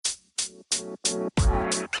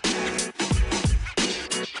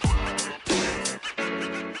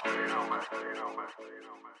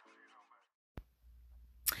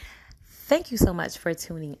Thank you so much for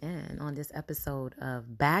tuning in on this episode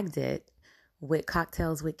of Bagged It with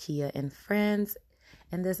Cocktails with Kia and Friends.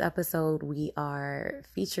 In this episode, we are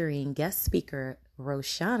featuring guest speaker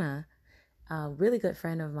Roshana, a really good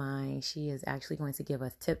friend of mine. She is actually going to give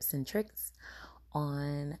us tips and tricks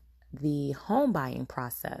on the home buying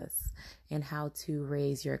process and how to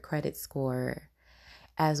raise your credit score,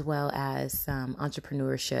 as well as some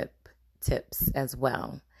entrepreneurship tips as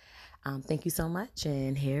well. Thank you so much,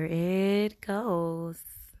 and here it goes.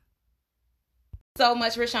 So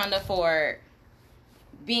much, Roshana, for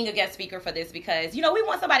being a guest speaker for this, because, you know, we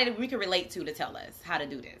want somebody that we can relate to tell us how to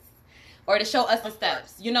do this or to show us the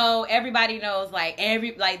steps. You know, everybody knows,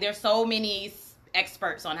 there's so many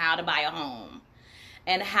experts on how to buy a home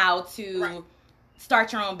and how to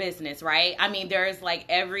start your own business, right? I mean, there's like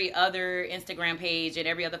every other Instagram page and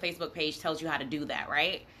every other Facebook page tells you how to do that,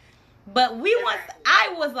 right? But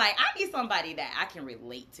I was like, I need somebody that I can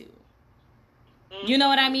relate to. Mm-hmm. You know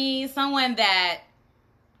what I mean? Someone that,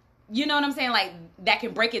 you know what I'm saying? Like, that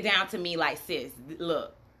can break it down to me like, sis,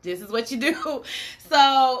 look, this is what you do.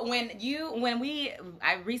 So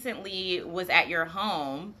I recently was at your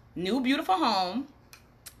home, new beautiful home,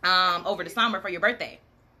 over the summer for your birthday.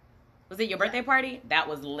 Was it your birthday party? That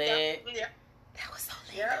was lit. Yeah. That was so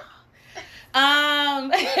lit. Yeah.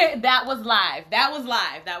 That was live.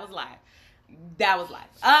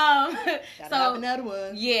 So another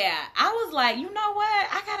one. Yeah, I was like, you know what?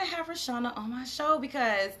 I gotta have Roshana on my show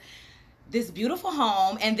because this beautiful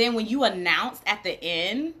home. And then when you announced at the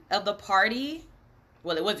end of the party,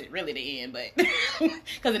 well, it wasn't really the end, but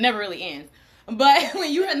because it never really ends. But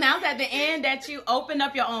when you announced at the end that you opened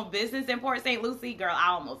up your own business in Port St. Lucie, girl, I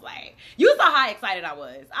almost like, you saw how excited I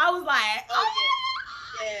was. I was like, oh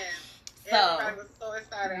yeah. Everybody was so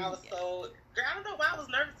excited. I was so, girl, I don't know why I was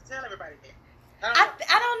nervous to tell everybody that.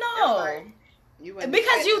 I don't know.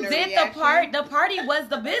 Because you did the part. The party was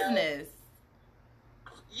the business.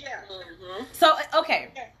 Yeah. Mm-hmm. So, okay.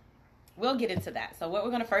 Yeah. We'll get into that. So what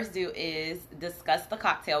we're going to first do is discuss the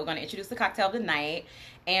cocktail. We're going to introduce the cocktail of the night,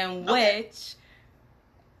 and which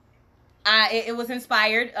it was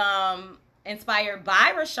inspired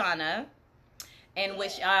by Roshana, in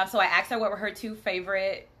which so I asked her what were her two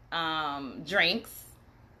favorite drinks,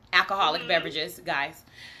 alcoholic beverages, guys.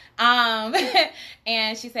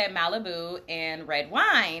 And she said Malibu and red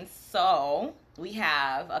wine. So we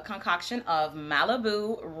have a concoction of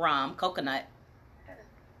Malibu rum, coconut.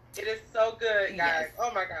 It is so good, guys. Yes.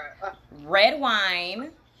 Oh my God. Red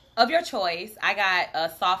wine of your choice. I got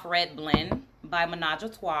a soft red blend by Menage a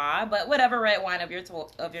Trois, but whatever red wine of your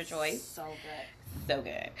choice. So good. So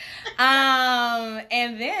good.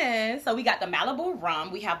 And then, so we got the Malibu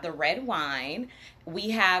rum. We have the red wine. We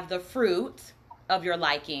have the fruit of your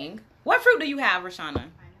liking. What fruit do you have, Roshana?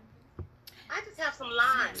 I just have some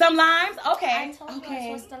limes. Some limes? Okay. I told you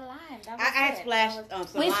it was the lime. That was I splashed some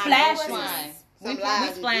we lime. splashed lime. We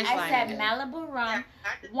splashed lime. I said Malibu rum,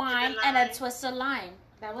 wine, and a twist of lime.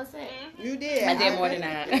 That was it. You did. I did more than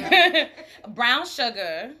that. Brown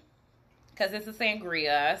sugar, because it's a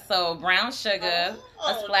sangria. So brown sugar,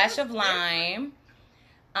 a splash of lime.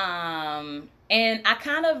 And I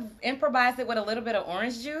kind of improvised it with a little bit of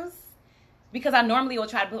orange juice. Because I normally will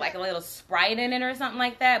try to put like a little Sprite in it or something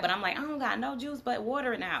like that. But I'm like, I don't got no juice but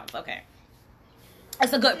water in the house. Okay.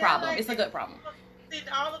 It's a good problem. It's a good problem.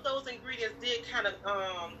 All of those ingredients did kind of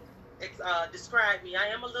describe me. I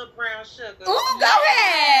am a little brown sugar. Ooh, go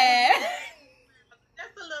ahead.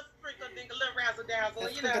 Just a little sprinkle, think a little razzle dazzle.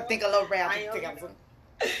 You know, think a little razzle dazzle.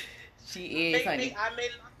 She is, honey. I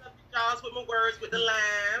made lots of jars with my words with the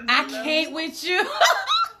lime. I can't with you.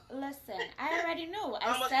 Listen, I already knew.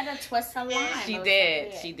 I said a twist of lime. She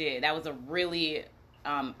did. She did. That was a really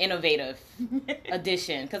innovative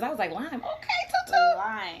addition. Because I was like, lime. Okay,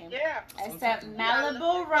 lime. Yeah. I said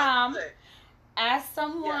Malibu rum, add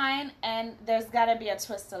some wine, and there's got to be a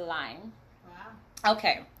twist of lime. Wow.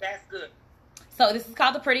 Okay. That's good. So this is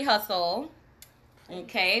called the Pretty Hustle.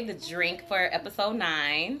 Okay, the drink for episode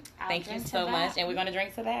 9. Thank you so much. And we're going to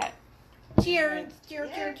drink to that. Cheers. Cheers,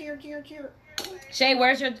 cheers, cheers, cheers, cheers. Shay,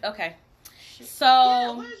 where's your... Okay. So...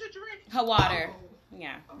 Yeah, where's your drink? Her water.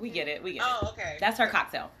 Yeah, we get it. Oh, okay. That's her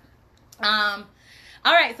cocktail. All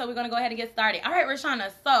right, so we're going to go ahead and get started. All right,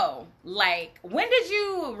 Roshana, so, like, when did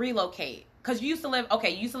you relocate? Because you used to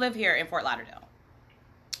live here in Fort Lauderdale.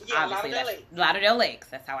 Yeah, Lauderdale Lakes. Lauderdale Lakes.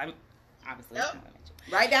 That's how I'm... Obviously, yep.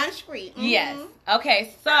 Right down the street. Mm-hmm. Yes.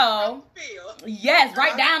 Okay, so... Yes,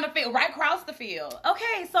 right down the field. Right across the field.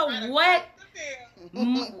 Okay, so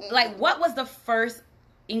Like, what was the first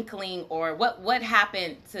inkling, or what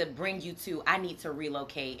happened to bring you to, I need to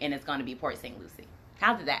relocate, and it's going to be Port St. Lucie?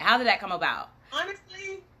 How did that come about?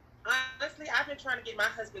 Honestly, I've been trying to get my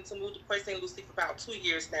husband to move to Port St. Lucie for about 2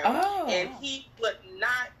 years now. Oh. And he would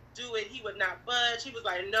not do it. He would not budge. He was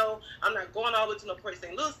like, no, I'm not going all the way to no Port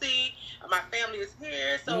St. Lucie. My family is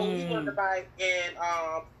here. So he wanted to buy in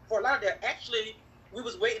Fort Lauderdale. Actually, we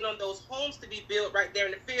was waiting on those homes to be built right there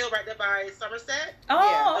in the field, right there by Somerset.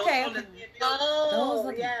 Oh, okay. On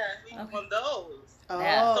those.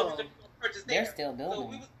 Yeah. So we could purchase there. They're still building. So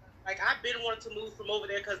we was, like, I've been wanting to move from over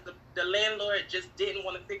there because the landlord just didn't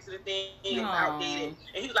want to fix anything. It was outdated.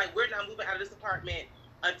 And he was like, we're not moving out of this apartment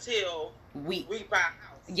until we buy a house.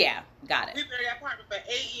 Yeah, got it. We've been in that apartment for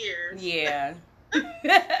 8 years. Yeah. And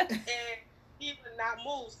he would not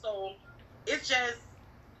move. So it's just,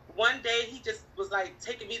 one day he just was like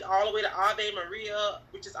taking me all the way to Ave Maria,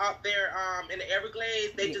 which is out there in the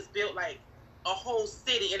Everglades. They just built like a whole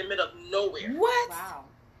city in the middle of nowhere. What? Wow.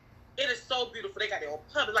 It is so beautiful. They got their own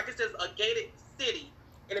public, like it says, a gated city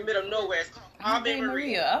in the middle of nowhere. It's called Ave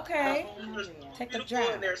Maria. Okay. Take a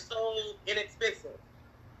drive. And they're so inexpensive.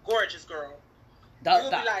 Gorgeous, girl. You'll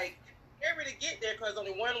be like, scary to get there because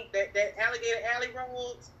only one, that Alligator Alley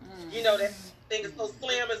road, you know, that thing is so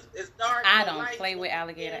slim, it's dark. I don't play with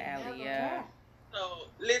Alligator Alley, yeah. So,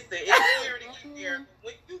 listen, it's scary to get there.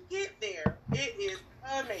 When you get there, it is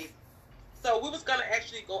amazing. So, we was going to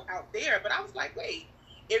actually go out there, but I was like, wait,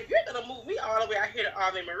 if you're going to move me all the way out here to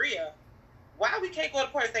Ave Maria, why we can't go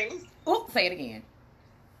to Port St. Lucie? Oh, say it again.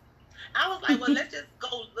 I was like, well, let's just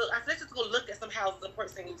go look. Let's just go look at some houses in Port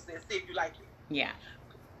St. Lucie and see if you like it. Yeah.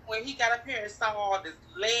 When he got up here and saw all this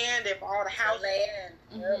land and all the houses.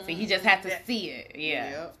 So he just had to see it. Yeah.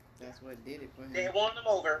 Yep. That's what did it for him. They won them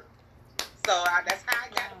over. So that's how I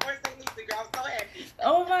got to Port St. Lucie. I was so happy.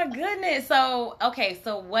 Oh my goodness. So, okay.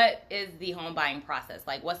 So what is the home buying process?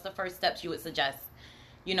 Like, what's the first steps you would suggest,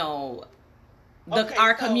 you know,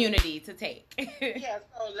 our community to take? Yeah.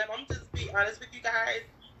 So I'm just be honest with you guys.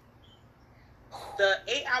 The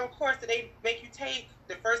 8-hour course that they make you take,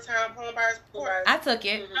 the first time home buyers course. I took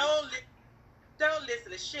it. Don't listen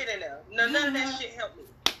to shit in there. None of that shit helped me.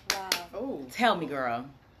 Wow. Oh. Tell me, girl.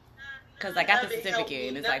 Because I got the certificate,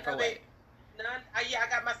 and it's like, for what? I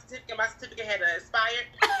got my certificate. My certificate had expired.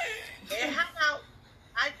 And how about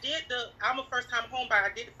I'm a first-time home buyer.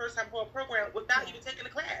 I did the first-time home program without even taking the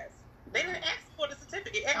class. They didn't ask for the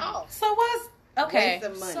certificate at all. So what's... Okay. Waste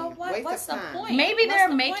of money. So what's the time. point? Maybe they're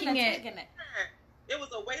making it... It was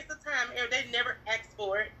a waste of time. They never asked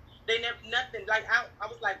for it. They never, nothing. Like, I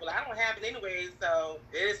was like, well, I don't have it anyway, so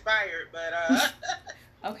it expired. But,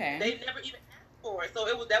 okay. They never even asked for it. So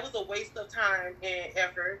that was a waste of time and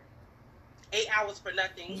effort. 8 hours for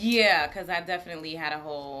nothing. Yeah, because I definitely had a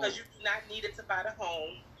whole... Because you do not need it to buy the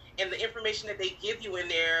home. And the information that they give you in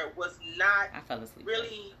there was not I fell asleep.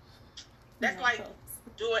 Really... That's like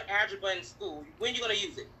doing algebra in school. When you going to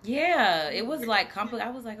use it? Yeah, it was like complicated.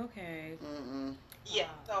 I was like, okay. Yeah,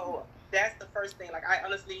 so that's the first thing. Like, I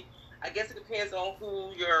honestly, I guess it depends on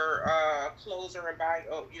who your closer and buy,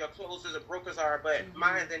 your closers and brokers are, but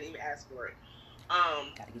mine didn't even ask for it.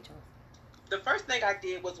 Gotta get yours. The first thing I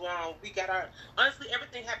did was when we got honestly,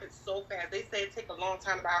 everything happened so fast. They say it take a long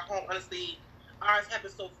time to buy a home. Honestly, ours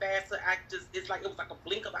happened so fast, so it was like a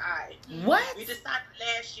blink of an eye. What? We decided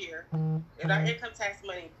last year, in our income tax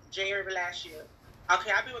money, January of last year.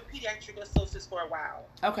 Okay, I've been with Pediatric Associates for a while.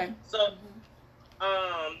 Okay. So,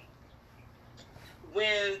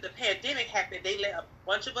 when the pandemic happened, they let a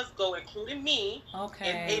bunch of us go, including me,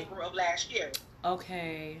 in April of last year.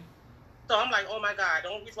 Okay. So I'm like, oh my God, the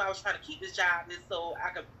only reason why I was trying to keep this job is so I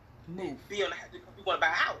could be on the house. We want to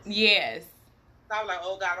buy a house. Yes. So I was like,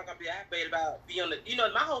 oh God, I'm going to be aggravated about being on the,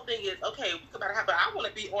 my whole thing is, okay, we could buy a house, but I want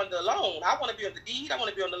to be on the loan. I want to be on the deed. I want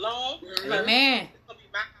to be on the loan. Amen. It's going to be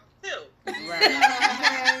my house too. Right.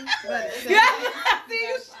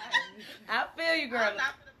 I feel you, girl. I'm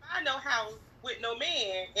not going to buy no house with no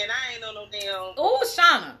man, and I ain't on no damn. Oh,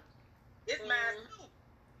 Shauna. It's mine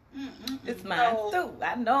too. It's mine too.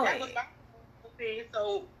 I know that it. Was my thing.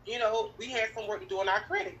 So, we had some work to do on our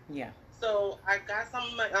credit. Yeah. So I got some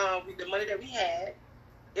with the money that we had.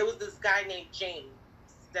 It was this guy named James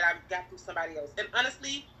that I got through somebody else. And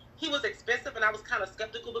honestly, he was expensive, and I was kind of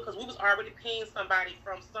skeptical because we was already paying somebody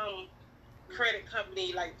from some credit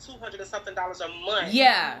company like $200 and something a month.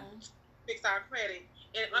 Yeah. To fix our credit.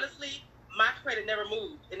 And honestly, my credit never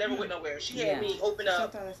moved. It never went nowhere. She had me open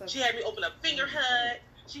up. She had me open up Fingerhut.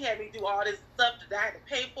 She had me do all this stuff that I had to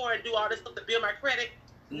pay for and do all this stuff to build my credit.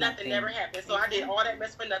 Nothing never happened. So I did all that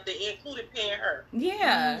mess for nothing, including paying her.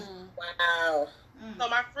 Yeah. Wow. So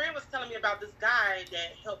my friend was telling me about this guy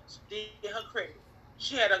that helped did her credit.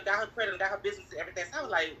 She had got her credit and got her business and everything. So I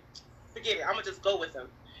was like, forget it. I'm going to just go with him.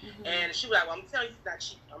 And she was like, well, I'm telling you, he's not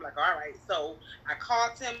cheap. I'm like, all right. So I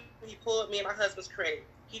called him. He pulled me and my husband's credit.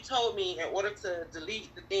 He told me in order to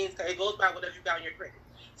delete the things, because it goes by whatever you got on your credit.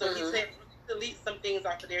 So he said, delete some things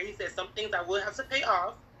off of there. He said some things I will have to pay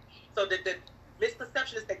off. So the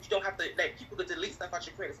misconception is that you don't have to, that people could delete stuff out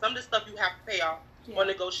your credit. Some of the stuff you have to pay off or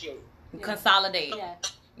negotiate. Consolidate. So,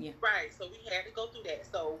 right. So we had to go through that.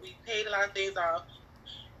 So we paid a lot of things off.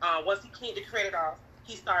 Once he cleaned the credit off,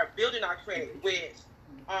 he started building our credit with,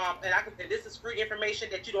 and this is free information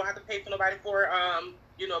that you don't have to pay for nobody for.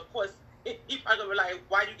 You know, of course, he probably gonna be like,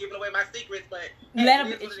 why are you giving away my secrets? But let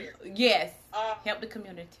him. Yes. Help the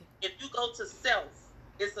community. If you go to Self,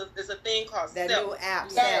 it's a thing called that Self. new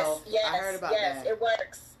app. Yes, Self. I heard about that. Yes, it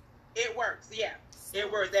works. It works. Yeah,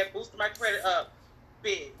 it works. That boosted my credit up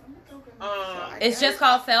big. It's just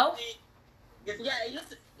called Self. It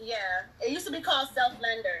used to be called Self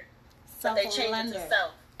Lender, but they changed it to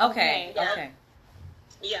Self. Okay. Yeah. Okay.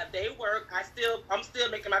 Yeah, they work. I'm still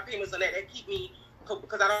making my payments on that. They keep me,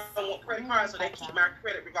 because I don't want credit cards, so they keep my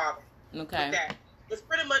credit revolving. Okay. With that. It's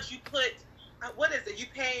pretty much you put, what is it? You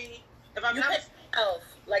pay, if I'm You not pay yourself,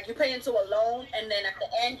 like you pay into a loan, and then at the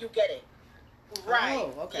end you get it. right.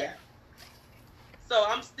 Oh, okay. Yeah. So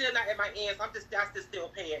I'm still not at my end, so I still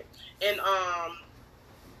pay it. And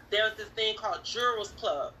there's this thing called Jewelry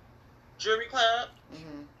Club.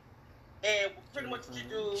 And pretty much what you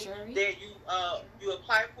do, that you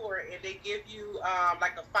apply for it, and they give you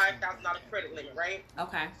like a $5,000 credit limit, right?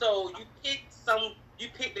 Okay. So you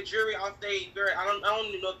pick the jewelry off I don't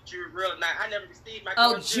even know if the jewelry real or not. I never received my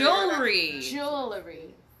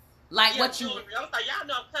jewelry. Like what you? Jewelry. I was like, y'all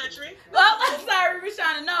know I'm country. Well, I'm sorry, we were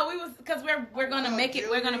trying to know. Because we're gonna make it.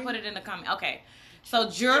 We're gonna put it in the comment. Okay. So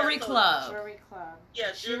Jewelry Club.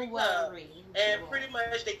 Yeah, Jewelry Club. And pretty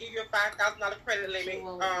much they give you a $5,000 credit limit.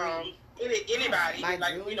 Anybody,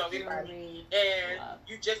 anybody. And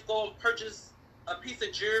you just go and purchase a piece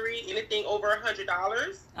of jewelry, anything over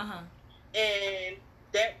 $100. And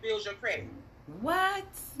that builds your credit. What?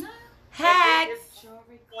 Hacks. It's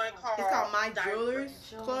called My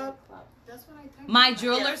Jewelers Club. That's what I think. My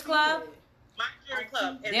Jewelers Club. My Jewelry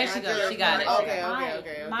Club. There she goes. She got it. Okay.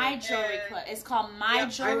 My Jewelry Club. It's called My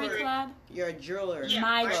Jewelry Club. You're a jeweler. Yeah,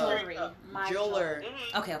 My Jewelry. My Jeweler.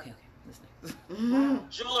 Okay.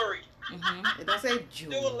 Jewelry. It don't say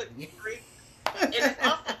jewelry. And it's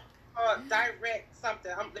also called Direct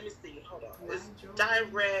something. Let me see. Hold on. It's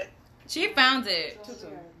Direct. She found it.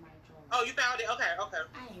 Oh, you found it? Okay. I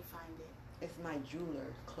ain't find it. It's My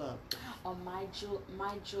Jeweler Club. Oh, my jewelry.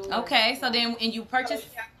 Okay, so then and you purchase.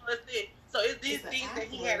 So it's these things that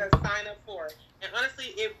he had to sign up for, and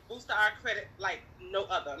honestly, it boosted our credit like no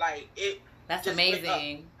other. Like it. That's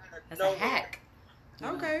amazing. That's a hack.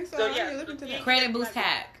 Okay, so yeah, look into that. Credit boost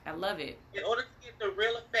hack. I love it. In order to get the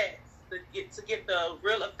real effects, to get the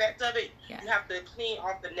real effect of it, you have to clean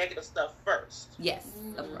off the negative stuff first. Yes,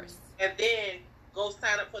 of course. And then go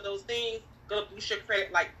sign up for those things. Gonna boost your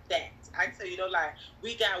credit like that. I tell you no lie.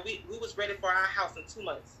 We was ready for our house in 2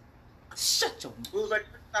 months. Shut your mouth. We was ready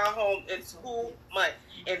for our home in 2 months.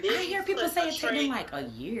 And then I hear people say it took them like a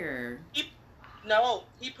year. He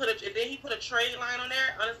put a trade line on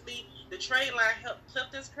there. Honestly, the trade line helped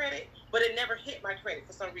Clifton's credit, but it never hit my credit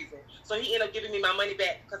for some reason. So he ended up giving me my money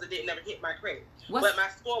back because it didn't never hit my credit. But my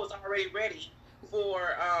score was already ready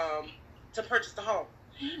for to purchase the home.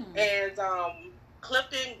 And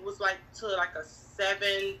Clifton was like to like a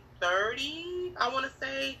 730, I want to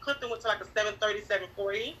say. Clifton went to like a 730,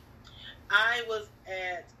 740. I was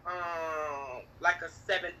at like a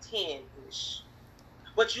 710-ish.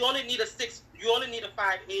 But you only need a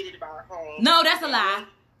 580 to buy a home. No, that's a lie.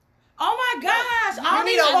 Oh my gosh! You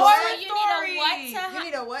need a what? You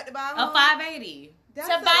need a what to buy a home? home? A 580. To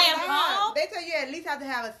buy a home? They tell you at least have to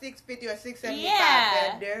have a 650 or 675.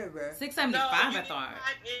 Yeah. 675, I thought.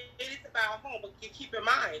 580 to buy a home, but you keep in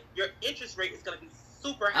mind your interest rate is going to be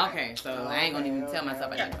super high. Okay, so I ain't gonna even tell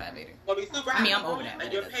myself I need 580. It's gonna be super high. I mean, I'm over that.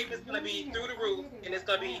 And your payment's gonna be through the roof, and it's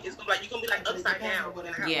gonna be like you're gonna be like upside down.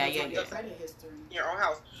 Yeah. Your own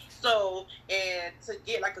house. So, and to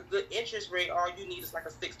get like a good interest rate, all you need is like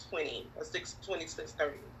a 620, a 620,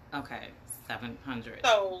 630. Okay, 700.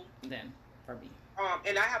 So then for me.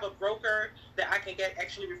 And I have a broker that I can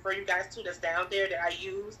actually refer you guys to that's down there that I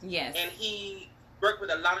use. Yes. And he worked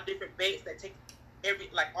with a lot of different banks that take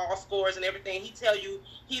all scores and everything. He tell you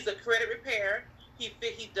he's a credit repair. He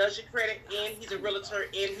does your credit, and he's a realtor,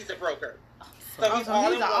 and he's a broker. So he's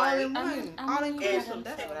all in one. All inclusive.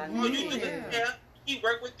 That's what I All you do need. is He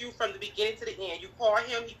worked with you from the beginning to the end. You call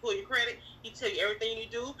him, he pull your credit, he tell you everything you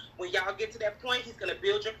do. When y'all get to that point, he's gonna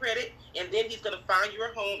build your credit, and then he's gonna find you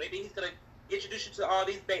a home, and then he's gonna introduce you to all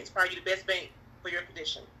these banks, find you the best bank for your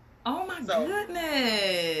condition. Oh my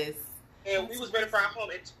goodness! And we was ready for our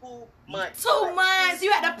home in 2 months. 2 months.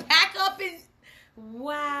 You had to pack up and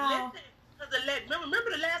wow. Listen, remember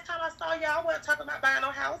the last time I saw y'all, I wasn't talking about buying no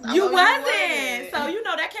house. You wasn't. So you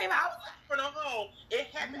know that came out. For no home. It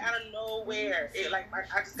happened out of nowhere. It like I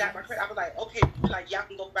just got my credit. I was like, okay, like y'all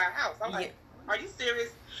can go buy a house. I'm like, are you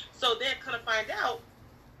serious? So then kind of find out,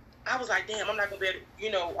 I was like, damn, I'm not gonna be able to,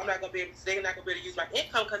 I'm not gonna be able to, they're not gonna be able to use my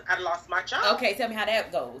income because I lost my job. Okay, tell me how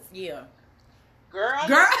that goes. Yeah. Girl.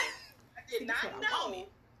 I did not know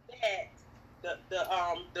that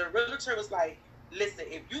the realtor was like, listen,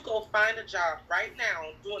 if you go find a job right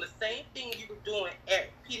now doing the same thing you were doing at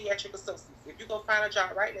Pediatric Associates, if you go find a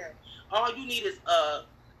job right now, all you need is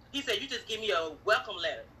he said, you just give me a welcome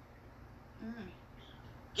letter.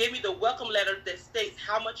 Give me the welcome letter that states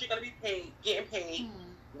how much you're going to be getting paid,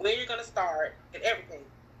 when you're going to start, and everything.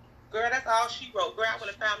 Girl, that's all she wrote. Girl, I would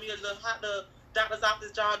have found me a little doctor's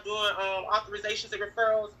office job doing authorizations and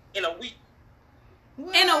referrals in a week.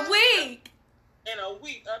 What? In a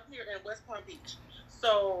week up here in West Palm Beach.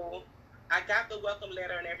 So I got the welcome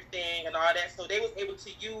letter and everything and all that. So they was able to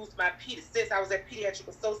use my since I was at Pediatric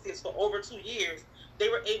Associates for over 2 years, they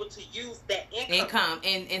were able to use that income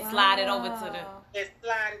and slide it over to and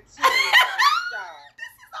slide it to the job.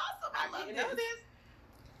 This is awesome. I love know this.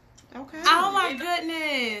 Okay. Oh my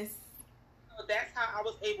goodness. So that's how I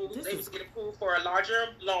was able to get approved for a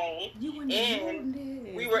larger loan, and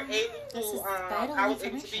we were able to. I was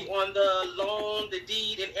able to be on the loan, the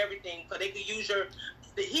deed, and everything, so they could use your.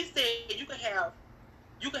 He said you can have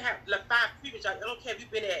like 5 previous jobs. I don't care if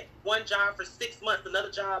you've been at one job for 6 months,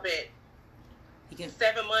 another job at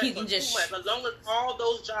 7 months, or 2 months. As long as all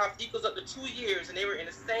those jobs equals up to 2 years, and they were in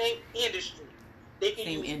the same industry. They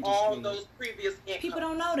can use all those previous incomes. People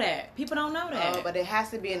don't know that. Oh, but it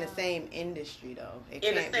has to be in the same industry, though.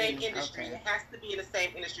 In the same industry. Okay. It has to be in the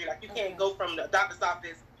same industry. Like, you can't go from the doctor's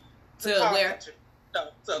office to where? In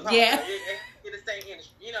the same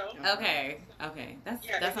industry, Okay.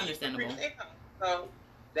 That's understandable. So,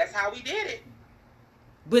 that's how we did it.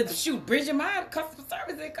 But shoot, Bridget, my customer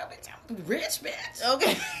service ain't coming down. Rich, bitch.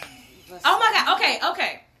 Okay. Oh, my God.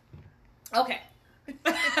 Okay.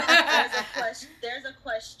 There's a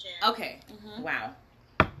question. Okay. Mm-hmm. Wow.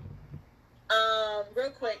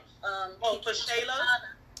 Real quick. For Shayla?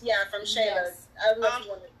 Yeah, from Shayla. Yes. I don't know if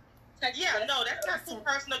you want to text that's not too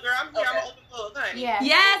personal, girl. I'm here. Okay. I'm an open book, honey. Yeah.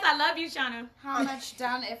 Yes, I love you, Shauna. How much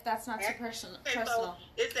down if that's not too personal? So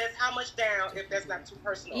it says how much down if that's not too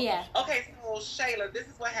personal. Yeah. Okay, so Shayla, this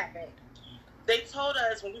is what happened. They told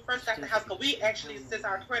us when we first got the house, because we actually, since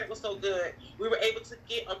our credit was so good, we were able to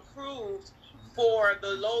get approved for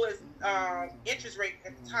the lowest interest rate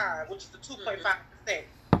at the time, which is the 2.5%.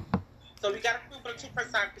 So we got approved for the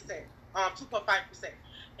 2.5%.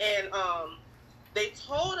 And they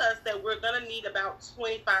told us that we're gonna need about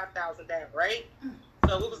 $25,000 down, right?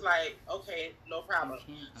 So it was like, okay, no problem.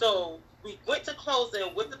 So we went to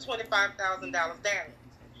closing with the $25,000 down.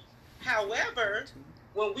 However,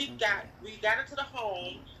 when we got into the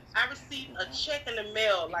home, I received a check in the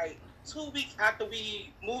mail like 2 weeks after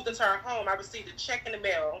we moved into our home. I received a check in the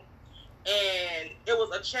mail, and it was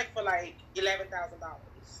a check for like $11,000.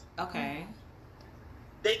 Okay.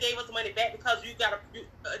 They gave us money back because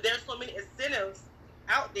there's so many incentives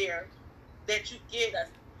out there that you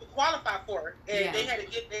qualify for, and they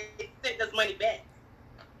sent us money back.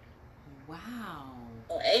 Wow.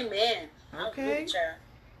 Oh, amen. Okay.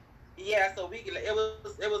 Yeah, so it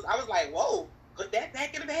was. I was like, whoa. Put that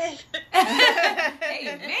back in the bag. Hey,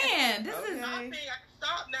 man, this is. I think I can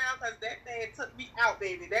stop now because that thing took me out,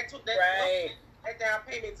 baby. That down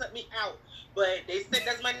payment took me out. But they sent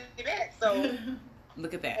us money back, so.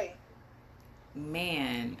 Look at that. Hey.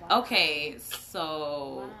 Man. Okay,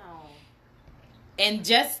 so. Wow. In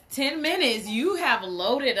just 10 minutes, you have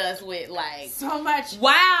loaded us with like so much.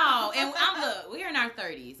 Wow. And look, we're in our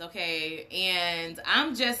 30s, okay? And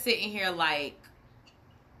I'm just sitting here like,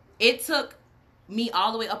 it took me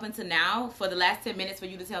all the way up until now for the last 10 minutes for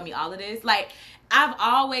you to tell me all of this. Like, I've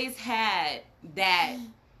always had that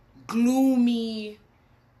gloomy,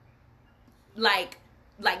 like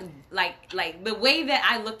the way that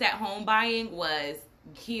I looked at home buying was,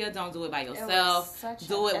 Kia, don't do it by yourself.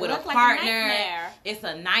 Do it with a partner. It's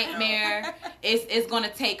a nightmare. It's gonna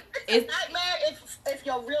take. It's a nightmare if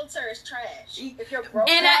your realtor is trash. If you're broke.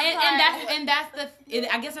 And that's the.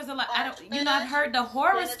 I guess there's a lot. I've heard the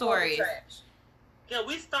horror stories. Yeah,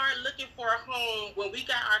 we started looking for a home when we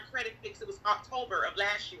got our credit fixed. It was October of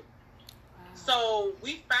last year. Wow. So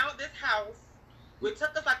we found this house. It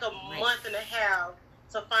took us like a month and a half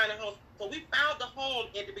to find a home. So we found the home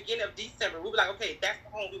in the beginning of December. We were like, okay, that's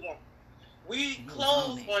the home we want. We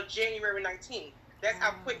closed on January 19th. That's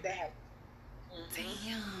how quick that happened.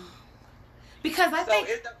 Damn. Because I think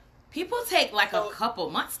people take like a couple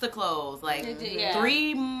months to close. Like 3, 4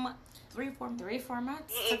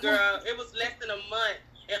 months. Girl, it was less than a month.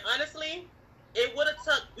 And honestly, it would have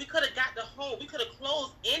took, we could have got the home. We could have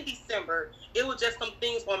closed in December. It was just some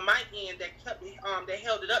things on my end that kept me, that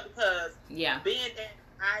held it up because being that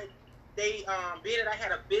I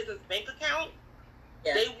had a business bank account,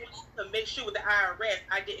 they wanted to make sure with the IRS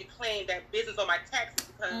I didn't claim that business on my taxes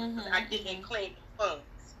because I didn't claim the funds.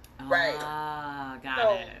 Right.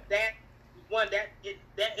 Got it.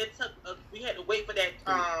 It took. We had to wait for that.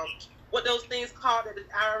 What those things called that the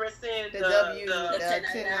IRS sent? The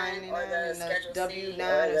 1099 or the Schedule W-9.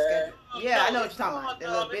 Yeah, I know what you're talking about. The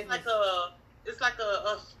little business. It's like a.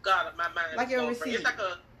 Oh God, my mind. Like your receipt. It's like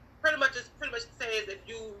a. Pretty much says if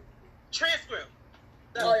you transcript.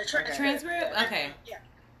 Transcript. Okay. Yeah.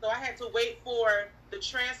 So I had to wait for the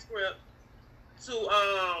transcript to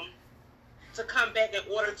come back in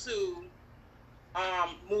order to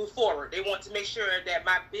move forward. They want to make sure that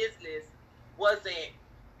my business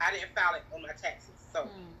I didn't file it on my taxes. So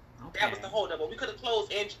that was the holdup. But we could have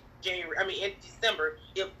closed in December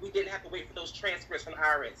if we didn't have to wait for those transcripts from the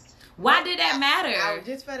IRS. Why did that matter? I was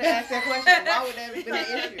just going to ask that question. Why would that have been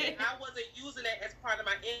an issue? I wasn't using that as part of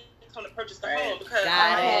my income to purchase the home because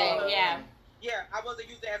Yeah, I wasn't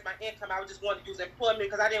using it as my income. I just wanted to use employment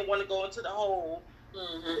because I didn't want to go into the whole.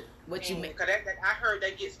 What you mean? Because I heard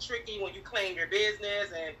that gets tricky when you claim your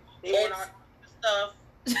business and they want all stuff.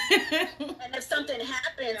 And if something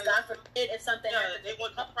happens, God forbid, if something happens, they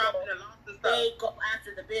want the profit and loss and stuff. They go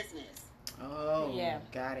after the business. Oh,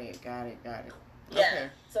 got it. Yeah. Okay.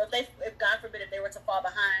 So if God forbid, if they were to fall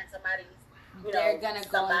behind, somebody's, they're gonna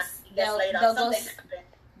go. They'll go seize the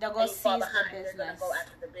business. They're gonna go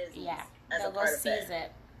after the business. Yeah, they'll go seize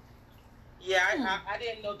it. Yeah, I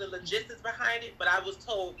didn't know the logistics behind it, but I was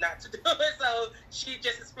told not to do it. So she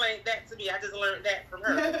just explained that to me. I just learned that from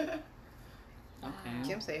her. Okay.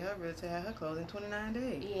 Kim say her realtor had her closed in 29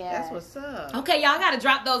 days. Yeah. That's what's up. Okay, y'all gotta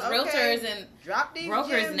drop those realtors and drop these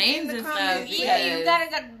brokers' names and stuff. Yeah, you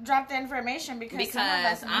gotta drop the information because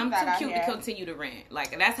I'm too cute to continue to rent.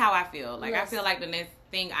 Like that's how I feel. Like I feel like the next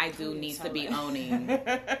thing I do needs to be owning.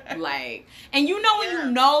 Like, and you know when you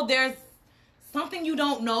know there's something you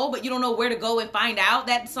don't know, but you don't know where to go and find out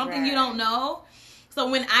that something you don't know. So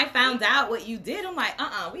when I found out what you did, I'm like,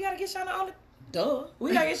 we gotta get Shauna on the.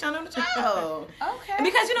 We gotta get Shauna on the show. Okay.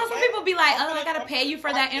 Because some people be like, I gotta pay you for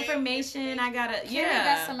that information. I gotta, Carrie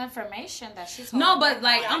got some information that she's. No, but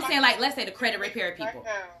like I'm saying, like let's say the credit repair people,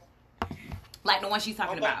 like the one she's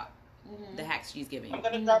talking about, the hacks she's giving. I'm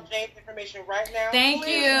gonna drop Jane's information right now. Thank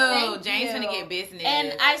you. Jane's gonna get business.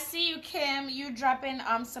 And I see you, Kim. You dropping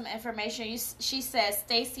some information. She says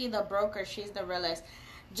Stacy, the broker. She's the realist.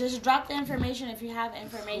 Just drop the information if you have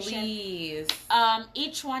information. Please.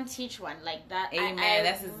 Each one teach one like that. Amen.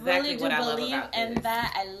 That's exactly really what I love believe about in this.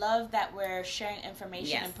 that. I love that we're sharing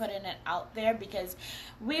information and putting it out there because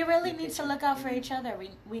we really need to look out for each other.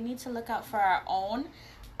 We need to look out for our own.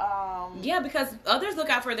 Because others look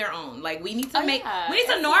out for their own. Like we need to we need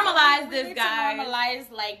to normalize this, guys. Normalize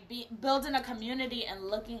building a community and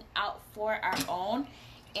looking out for our own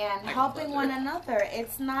and helping one another.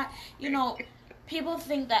 It's not, people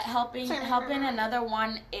think that helping another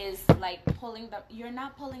one is like you're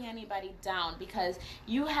not pulling anybody down because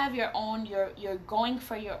you have your own, you're going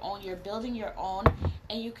for your own, you're building your own,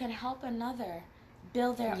 and you can help another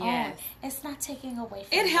build their own. It's not taking away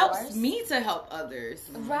from it helps me to help others.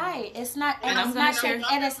 Right. It's not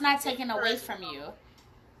it's not taken away from you.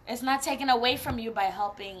 It's not taken away from you by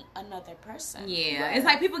helping another person. Yeah. Right. It's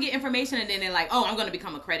like people get information and then they're like, I'm going to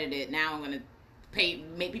become accredited. Now I'm going to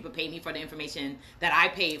make people pay me for the information that I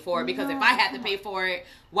paid for because if I had to pay for it,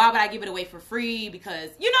 why would I give it away for free? Because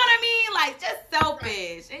you know what I mean? Like just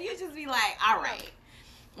selfish. And you just be like, all right.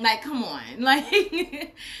 Like, come on. Like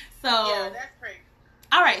so yeah, that's crazy.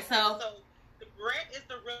 All right, so Brett is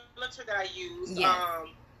the realtor that I use. Yes.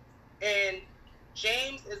 And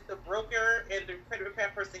James is the broker and the credit repair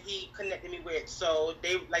person he connected me with. So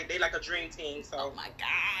they like a dream team. So oh my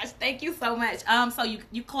gosh, thank you so much. So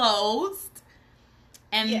you closed,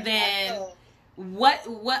 and then what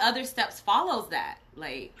other steps follows that?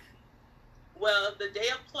 Like, well, the day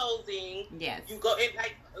of closing, you go in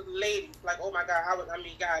like ladies, like oh my god,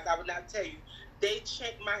 guys, I would not tell you. They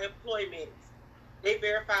check my employment. They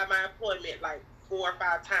verify my employment like 4 or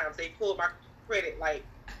 5 times. They pulled my credit like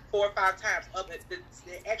 4 or 5 times.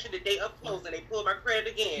 Actually, the day of closing, they pulled my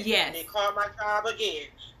credit again. Yes. They called my job again.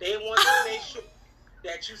 They wanted to make sure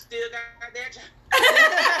that you still got that job.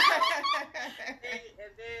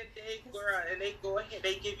 and then they go ahead.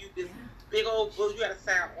 They give you this big old book. You got to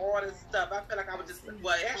sign all this stuff. I feel like I was just,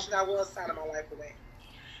 well, actually, I was signing my life away.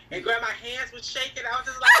 And girl, my hands were shaking. I was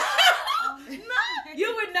just like,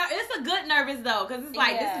 you would know. It's a good nervous though, because it's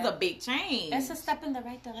like this is a big change. It's a step in the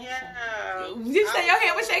right direction. Yeah. You say your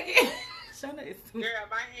hand was shaking. Shana is too. Girl,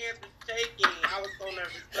 my hands were shaking. I was so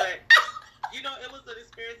nervous, but you know, it was an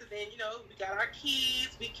experience. And then, you know, we got our keys.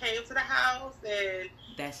 We came to the house, and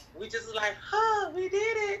we just was like, oh, we did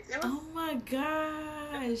it. It was oh my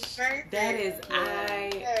gosh, crazy. that is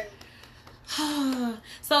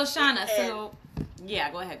So Shana,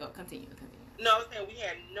 yeah, go ahead, continue. No, I'm saying we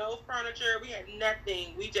had no furniture. We had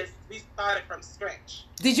nothing. We started from scratch.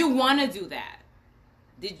 Did you want to do that?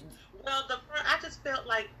 Did you? Well, I just felt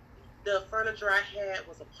like the furniture I had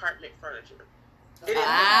was apartment furniture.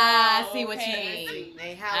 I see what you mean.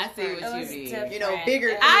 I see what you mean. You know,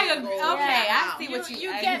 bigger. I agree. Okay, I see what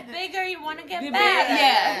you get bigger. You want to get better.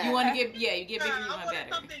 Yeah, you want to get. Yeah, you get bigger. You want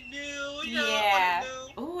better. Something new. You know, yeah.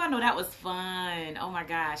 Oh, I know that was fun. Oh my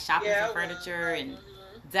gosh, shopping for furniture and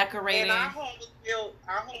decorating. And our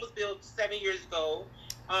home was built 7 years ago.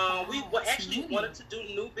 We actually wanted to do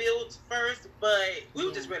new builds first, but we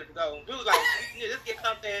were just ready to go. We was like, let's get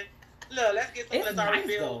something. Look, let's get something that's already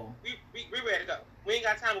built. We ready to go. We ain't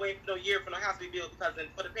got time to wait for no year for no house to be built because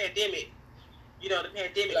for the pandemic, you know,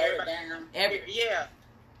 everybody. Yeah.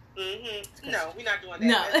 Mm-hmm. No, we're not doing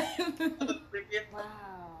that. No.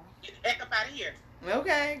 Wow. Get the heck up out of here.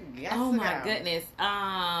 Okay. Oh my goodness.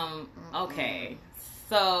 Okay.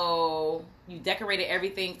 So you decorated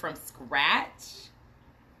everything from scratch?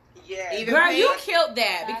 Yeah. Girl, you killed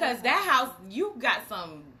that because that house, you got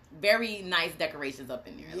some very nice decorations up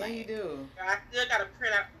in there. Yeah, you do. I still got to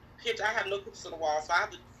print out pictures. I have no pictures on the wall, so I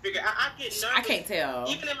have to figure. I get nervous. I can't tell.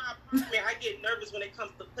 Even in my apartment, I get nervous when it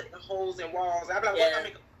comes to putting holes in walls. I'm like, what if I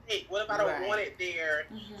make a mistake? What if I don't want it there?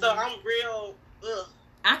 Mm-hmm. So I'm real.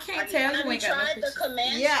 I can't tell you ain't got no pictures. The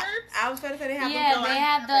command strips? I was going to say they have. Yeah, they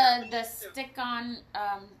have the stick-on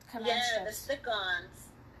command strips. The stick-ons.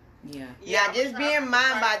 Yeah, just be in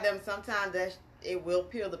mind by them. Sometimes it will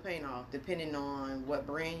peel the paint off, depending on what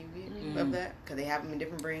brand you get of that, because they have them in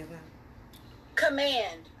different brands now.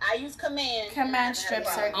 Command. I use Command. Command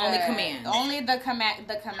strips are good. Only Command. Only the command.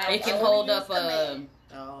 It can hold up I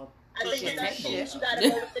think in that case, you gotta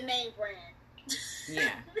go with the name brand. Yeah.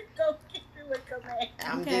 Go get you a Command.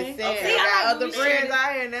 I'm just saying. I got other brands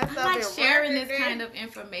out here, and that's I like sharing this kind of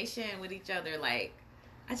information with each other. Like,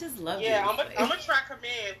 I just love it. Yeah, I'm gonna try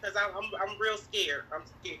Command because I'm real scared. I'm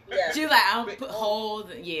scared. Yeah. She's like, I'll put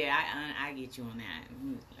hold. Yeah, I get you on that.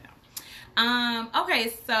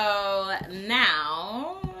 Okay, so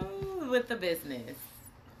now with the business.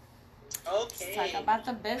 Okay. Let's talk about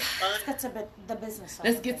the business. Let's get to the business side.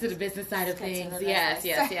 Let's get to the business side of things. Yes.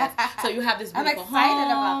 So you have this I'm beautiful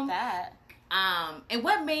excited home. about that.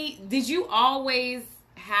 And did you always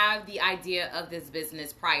have the idea of this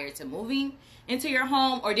business prior to moving into your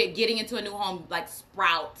home, or did getting into a new home like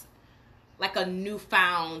sprout like a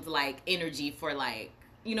newfound like energy for like,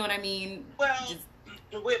 you know what I mean? Well,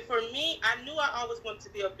 for me, I knew I always wanted to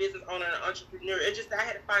be a business owner and an entrepreneur. It's just that I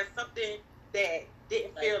had to find something that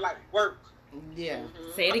didn't feel like work. Yeah.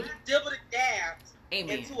 Mm-hmm. Say it again. I dibbled adapt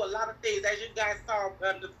into a lot of things, as you guys saw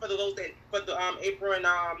for the April and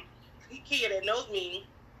Kia that knows me.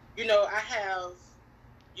 You know, I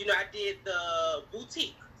did the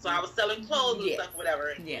boutique. So I was selling clothes and stuff,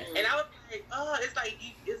 whatever. Yeah. And I was like, it's like,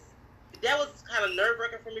 that was kind of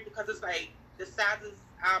nerve-wracking for me because it's like, the sizes,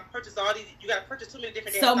 I purchased all these, you got to purchase too many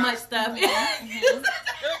different so damn much sizes. stuff.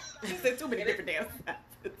 You said too many different damn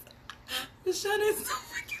sizes. Shana is so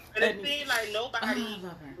freaking And it seemed like nobody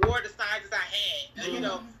wore the sizes I had. And, you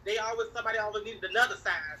know, somebody always needed another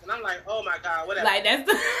size. And I'm like, oh my God, whatever. Like, that's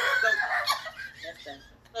the...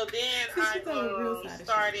 So then I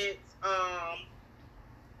started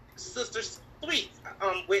Sister Sweets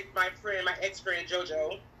with my ex-friend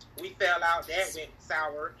JoJo. We fell out. That went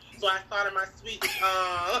sour. So I started my sweets.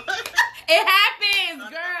 It happens,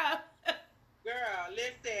 girl. Girl,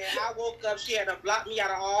 listen. I woke up. She had to block me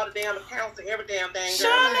out of all the damn accounts and every damn thing. Shut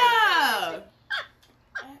up.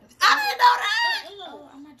 I didn't know that. Oh,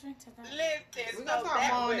 I'm not drink to that. Listen, we're gonna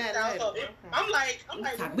talk more on that later. So I'm like,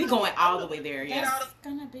 we going all the way there. Yeah. It's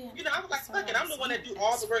gonna be. I was like, fuck it. I'm the one that do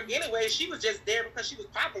all the work anyway. She was just there because she was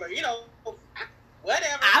popular. You know,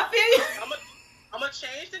 whatever. I feel you. I'm gonna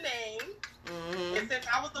change the name. Mm-hmm. since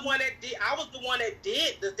I was the one that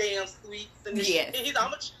did the damn sweets and Yes. and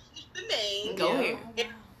I'm gonna change the name. Go ahead. And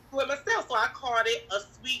do it myself. So I called it a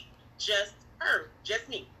sweet just her, just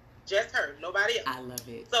me, just her, nobody else. I love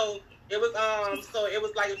it. So it was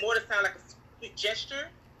like more to sound like a sweet gesture.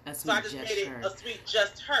 A So I sweet just made gesture. it a sweet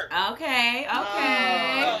just her. Okay.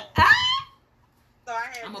 So I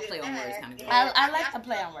had I'm gonna did play on that, words kind of. and I like the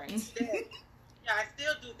play on words. Yeah, I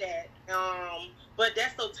still do that. But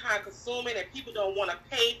that's so time consuming, and people don't want to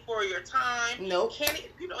pay for your time. Nope. People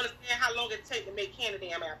don't understand how long it takes to make candy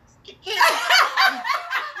damn apples. They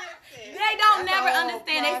don't That's never a whole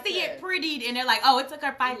understand. They see it process. prettied and they're like, "Oh, it took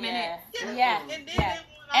her 5 minutes." Yeah. And then Yeah. they want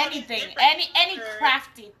all these Anything, different any colors.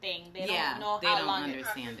 crafty thing, they Yeah, don't know they how don't long.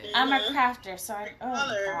 understand it. I'm a crafter, so I. Oh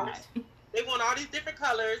Colors. God. They want all these different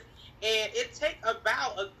colors, and it takes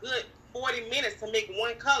about a good 40 minutes to make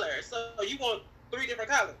one color. So you want 3 different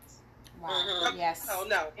colors. Wow. Yes. Oh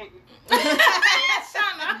no.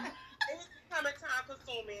 Shauna. It was becoming time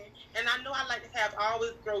consuming, and I know I like to have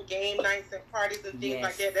always throw game nights and parties and things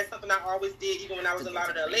like that. That's something I always did, even when I was in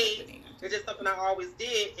Lauderdale Lake. It's just something I always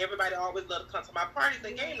did. Everybody always loved to come to my parties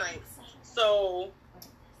and game nights. So,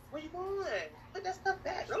 where you going? Put that stuff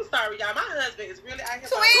back. I'm sorry, y'all. My husband is really out here.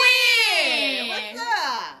 Twin. What's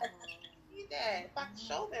up? Need that. If I can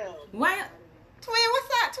show them. Why? Twin, what's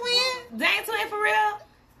up, twin? They ain't twin for real.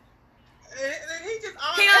 He just He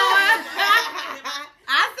always. don't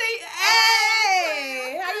I see.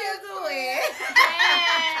 Hey, how you doing?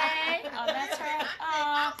 Hey. Oh, that's her.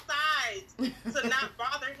 I stay outside to not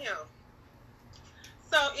bother him.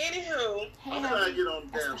 So, anywho. Hey, I'm trying to get on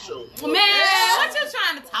the damn show. Man, what you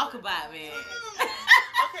trying to talk about, man?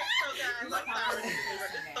 Okay, so guys, I'm sorry. This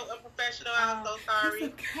is so unprofessional. I'm so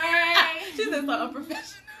sorry. Hey. She's just so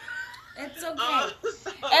unprofessional. It's okay.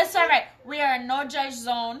 So, It's all right. We are a no judge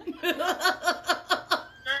zone. girl,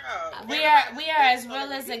 We are as real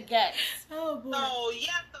as it gets. Oh boy. So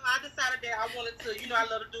yeah, so I decided that I wanted to, I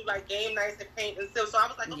love to do like game nights and paint and stuff. So I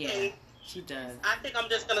was like, okay, Yeah, she does. I think I'm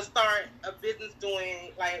just gonna start a business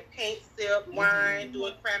doing like paint, sip, wine,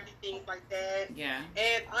 doing crafty things like that. Yeah.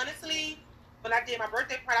 And honestly, when I did my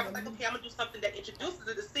birthday party, I was like, okay, I'm gonna do something that introduces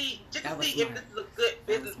it to see, just That to was see if smart. this is a good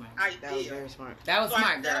business That was idea. very smart. That was So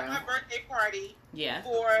smart, I set up girl. my birthday party Yeah.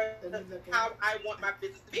 for how I want my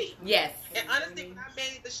business to be. Yes. And honestly, when I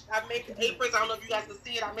made the aprons. I don't know if you guys can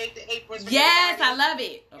see it. I made the aprons. For Yes, I everybody. love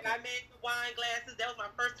it. And I made the wine glasses. That was my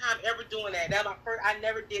first time ever doing that. That was my first. I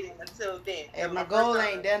never did it until then. That And was my first goal time.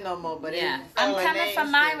 ain't there no more, but Yeah. I'm my coming name's for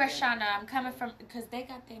mine, still there. Rashana. I'm coming from because they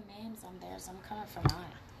got their names on there, so I'm coming for mine.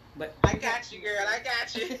 But I got you, girl. I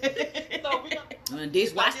got you. So we gonna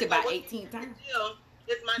Dish watched it about so 18 times.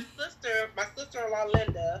 It's my sister-in-law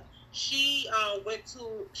Linda. She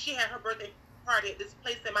she had her birthday party at this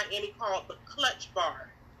place in Miami called the Clutch Bar.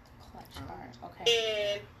 Clutch bar.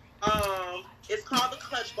 Okay. And it's called the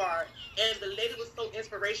Clutch Bar, and the lady was so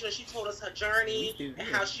inspirational. She told us her journey and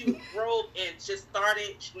how she was broke and just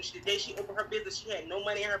started. The day she opened her business, she had no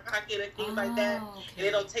money in her pocket and things like that. And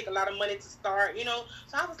it don't take a lot of money to start, So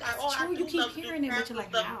I was like, oh, I true. do You keep love to do hearing it, but crafts you're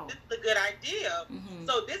and like, stuff. how? This is a good idea. Mhm.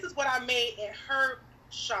 So this is what I made at her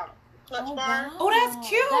shop, Clutch Oh, Bar. wow. Oh, that's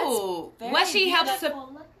cute. Very What she helps to, beautiful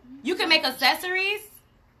looking. you can make accessories.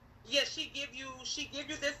 Yeah, she give you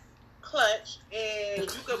this clutch, and you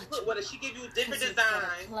can put she give you different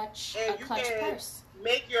designs. Clutch, and a you clutch can purse.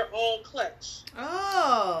 make your own clutch.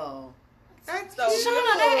 Oh, that's So- cute.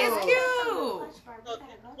 Shauna, that is cute. So this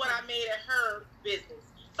is what I made at her business.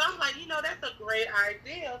 So I'm like, that's a great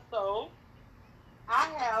idea. So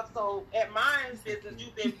at mine's business,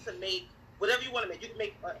 you've been able to make whatever you want to make. You can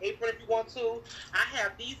make an apron if you want to. I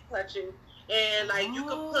have these clutches, and you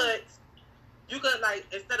could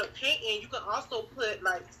instead of painting, you can also put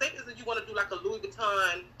say if you want to do like a Louis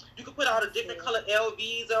Vuitton, you could put all the different color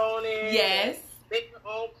LVs on it. Yes. Make your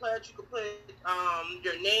own clutch. You could put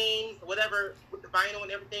your names, whatever, with the vinyl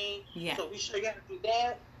and everything. Yeah. So we show you how to do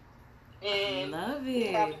that. And Love we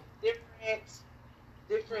have it. different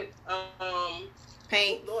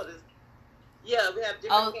Paint. Lord, we have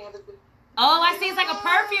different canvases. Oh, I see. It's like a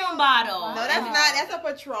perfume bottle. No, that's not. That's a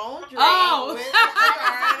Patron drink. Oh. with the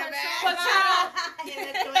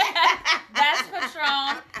That's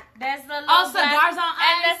Patron. There's the Oh, little cigars on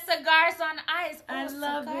and ice. the cigars on ice. I Oh,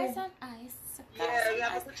 love cigars it. on ice. Cigars Yeah, we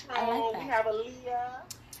on have a ice. Patron. I like We that. have a Leah.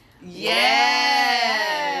 Yes.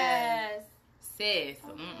 Yes. Sis. Oh,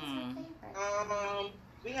 Mm-mm. that's her favorite.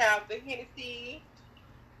 We have the Hennessy.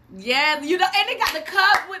 Yeah, and they got the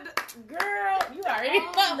cup with the girl. You already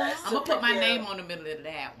know. that's I'm gonna put my good. name on the middle of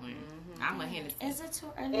that one. I'm a Hennessy. Is it too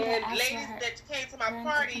early to And ask ladies for her? that came to my Brand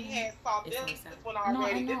party company. had saw It's them on this sale. one No, I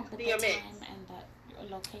already. know, This but is the DMX. time and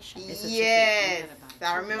location. Yes,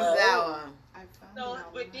 I remember that one. So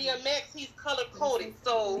with DMX, he's color coded.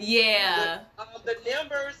 So yeah, the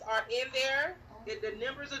numbers are in there. The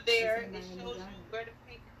numbers are there. It shows you where to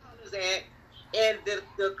paint the colors at, and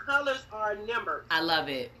the colors are numbered. I love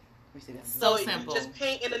it. So simple. You just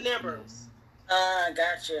paint in the numbers.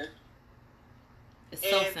 Gotcha. It's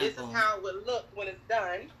so simple. This is how it would look when it's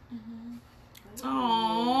done.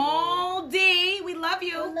 Oh, D, we love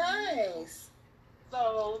you. Oh, nice.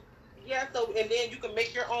 So yeah, and then you can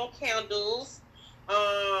make your own candles.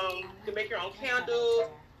 You can make your own candles.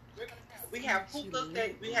 We have hookahs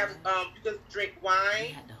that we have. You can drink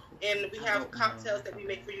wine, and we have cocktails that we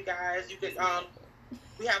make for you guys. You can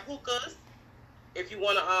we have hookahs. If you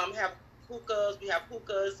want to have hookahs, we have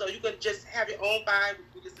hookahs. So you can just have your own vibe.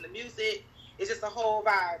 We listen to music. It's just a whole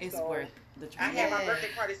vibe. It's so worth the I trip. had my birthday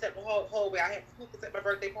party set the whole way. I had hookahs at my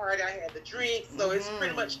birthday party. I had the drinks. So it's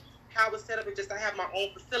pretty much how it's set up. It's just I have my own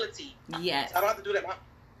facility. Yes. So I don't have to do that.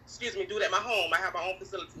 Do it at my home. I have my own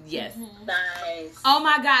facility. Yes. Nice. Oh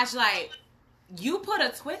my gosh, like you put a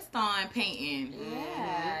twist on painting.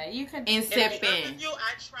 Yeah, you could. And sipping. I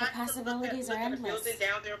tried The possibilities to look are at the endless. building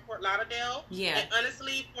down there in Fort Lauderdale. Yeah. And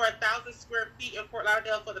honestly, for 1,000 square feet in Fort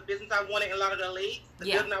Lauderdale for the business I wanted in Lauderdale Lakes,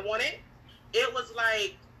 the building I wanted, it was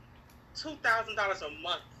like $2,000 a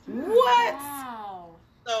month. What? Wow.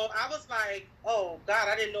 So I was like, oh God,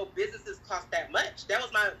 I didn't know businesses cost that much. That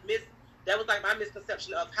was my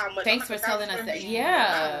misconception of how much. Thanks for telling us that. My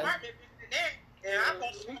Yeah. apartment bigger than that, and I'm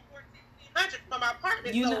going to pay $1,400 for my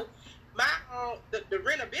apartment. You so know- my the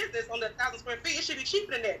rent of business on the 1,000 square feet, it should be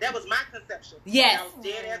cheaper than that. That was my conception. Yes. And I was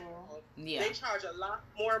dead ass wrong. Yeah. They charge a lot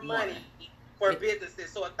more money for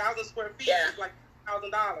businesses. So 1,000 square feet is like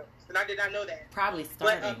 $1,000, and I did not know that. Probably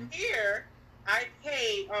But starting. up here, I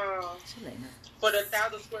pay for the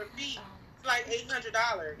 1,000 square feet. It's like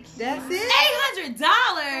 $800. That's it.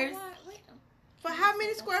 $800. For how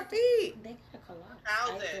many square feet? They got a collab.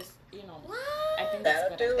 1,000. I just, What? I think That'll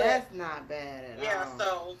that's do good. it. That's not bad at Yeah, all.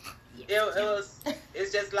 so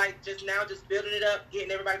it's just like now building it up, getting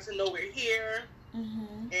everybody to know we're here,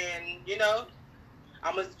 and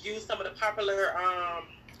I'm gonna use some of the popular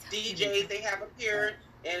DJs they have up here,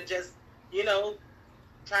 and just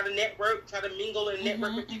try to network, try to mingle and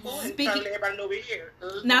network with people, and try to let everybody know we're here.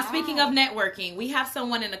 Now, speaking of networking, we have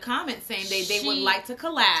someone in the comments saying they would like to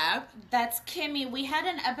collab. That's Kimmy. We had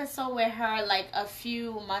an episode with her like a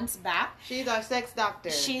few months back. She's our sex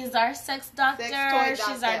doctor. She's our sex doctor. Sex toy She's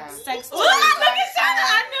doctor. our sex toy Look at doctor. Shana.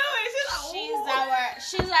 I knew it.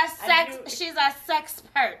 She's our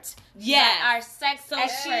sexpert. Yeah. Our sex So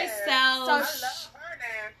expert. she sells. I love her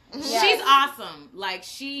now. Yes. She's awesome. Like,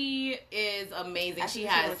 she is amazing. She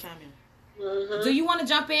has. Do you want to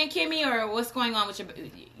jump in, Kimmy, or what's going on with what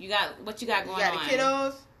you got going You got on? the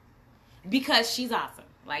kiddos? Because she's awesome.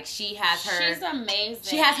 Like, she has her. She's amazing.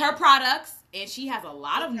 She has her products, and she has a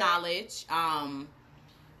lot of knowledge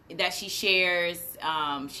that she shares.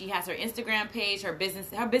 She has her Instagram page. Her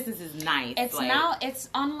business is nice. It's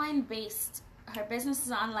online based. Her business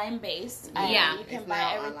is online based. Yeah. You can It's buy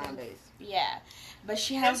now everything. online based. Yeah. But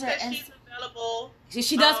she has her She's available.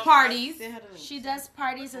 She does parties. Send her the link. she does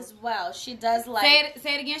parties as well. She does like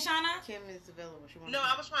Say it again, Shauna. Kim is available. She wants No,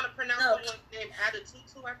 I was trying to pronounce someone's name.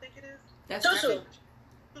 Adatutu, I think it is. That's Tutu.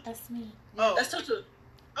 that's me. Oh, That's Tutu.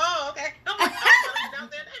 oh, okay. No, I was trying to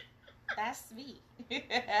pronounce their name. That's me.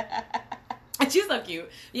 She's so cute.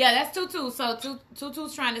 Yeah, that's Tutu. So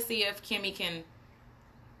Tutu's trying to see if Kimmy can.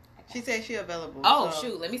 She said she available. Oh so.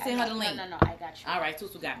 shoot! Let me send her the link. No, I got you. All right,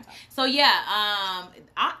 Tutu got me. So yeah,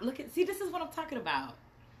 see, this is what I'm talking about.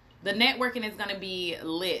 The networking is gonna be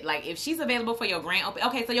lit. Like, if she's available for your grand opening.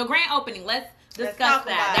 Okay, so your grand opening. Let's discuss talk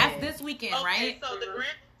that. about That's it. this weekend, Okay, right? so the grand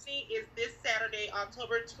opening is this Saturday,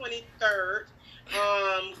 October 23rd.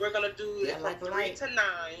 We're gonna do it from 3 to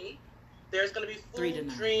 9. There's gonna be 3 to food,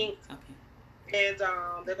 9. drinks, Okay. and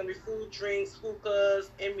there's gonna be food, drinks, hookahs,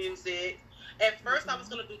 and music. At first, I was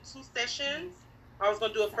gonna do 2 sessions. I was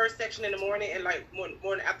gonna do a first section in the morning and like morning,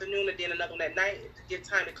 afternoon, and then another one at night to get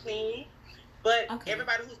time to clean. But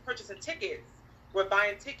everybody who's purchasing tickets, we're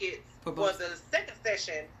buying tickets for the second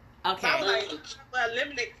session. Okay. So I was like, well,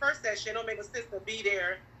 eliminate first session. Don't make a sense to be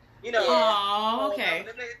there, you know. Oh, okay.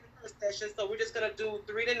 Eliminate the first session. So we're just gonna do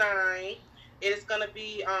 3 to 9. It's gonna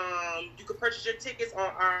be you can purchase your tickets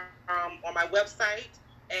on our on my website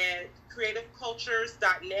at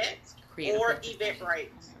creativecultures.net or Eventbrite.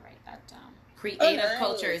 Write that down. Creative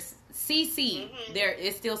Cultures CC. There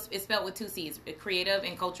it's spelled with 2 C's. Creative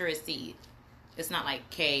and culture is C. It's not like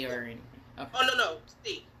K or. Okay. Oh no,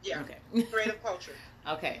 C. Yeah. Okay. Creative Culture.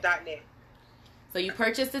 Okay. .net. So you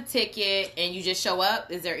purchase a ticket and you just show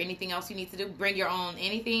up. Is there anything else you need to do? Bring your own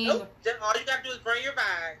anything? Nope. All you gotta do is bring your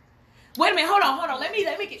bag. Wait a minute, hold on. Let me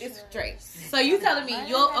get this straight. So you telling me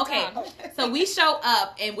so we show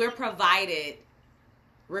up and we're provided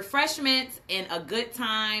refreshments and a good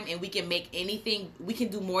time, and we can make anything. We can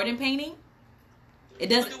do more than painting. It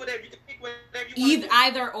doesn't. You can do whatever. You can pick whatever you want.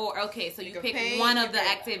 Either or. Okay, so you pick paint, one of the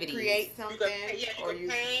activities. Create something. You can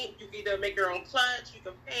paint. You can either make your own clutch. You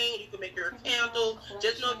can paint. You can make your candles.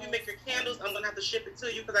 Just know if you make your candles, I'm gonna have to ship it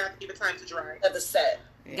to you because I have to give it time to dry. Of the set.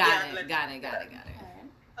 Got it.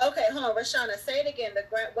 Okay, hold on, Rashana. Say it again.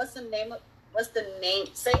 What's the name?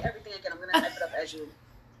 Say everything again. I'm gonna type it up as you.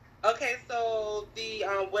 Okay, so the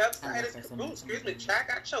website is. Excuse me, I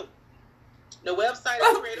got choked. The website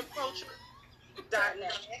is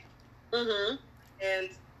creativeculture.net. Mm-hmm. And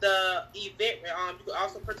the event, you can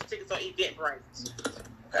also purchase tickets on Eventbrite.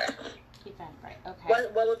 Okay. Eventbrite. Okay.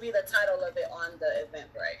 What would be the title of it on the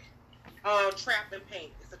Eventbrite? Trap and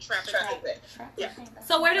Paint. It's a trap and paint. Yeah.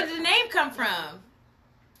 So where did the name come from?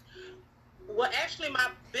 Well, actually, my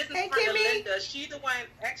business partner Linda, she's the one.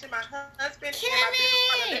 Actually, my husband and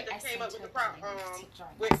my business partner Linda came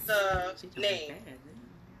up with the name.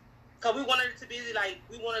 Cause we wanted it to be like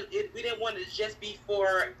we didn't want it to just be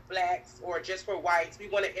for blacks or just for whites. We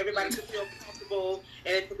wanted everybody to feel comfortable,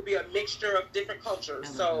 and it could be a mixture of different cultures.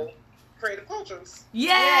 So, creative cultures.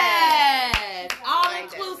 Yes, all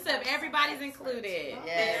inclusive. Everybody's included.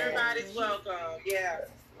 Yeah, everybody's welcome. Yeah.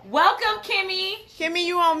 Welcome, Kimmy. Kimmy,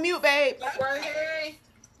 you on mute, babe? Hey.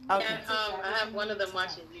 Okay. And, I have one of them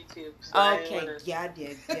watching YouTube. So okay. Yeah, I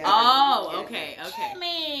did. Okay.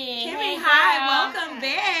 Kimmy, hi. Welcome,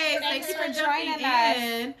 babe. Thanks Thank you for for joining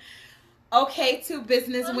joining in. Okay, two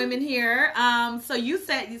business women here. So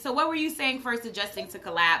what were you saying for suggesting to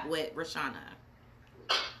collab with Rashana?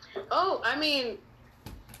 Oh, I mean,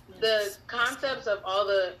 the concepts of all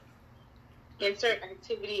the insert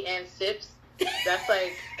activity and sips. That's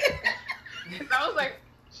like, I was like,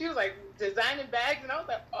 she was like designing bags, and I was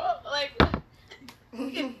like, oh, like,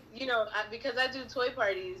 because I do toy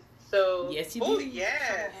parties, so yes, you do. Oh,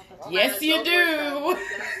 yeah. Yes, you do.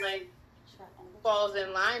 Like, falls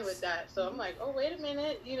in line with that. So I'm like, oh, wait a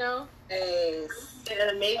minute, an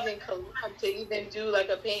amazing collab to even do like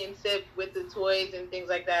a paint and sip with the toys and things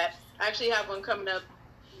like that. I actually have one coming up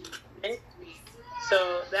next week.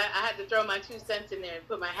 So that I had to throw my 2 cents in there and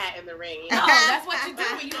put my hat in the ring. Oh, that's what you do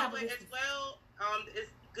when you have a as well.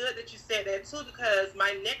 It's good that you said that too, because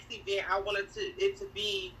my next event I wanted it to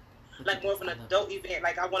be like more of an adult event.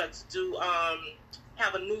 Like I wanted to do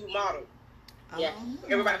have a new model. Yeah,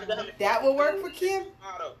 everybody. That will work for Kim.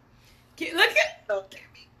 Model. Look at. So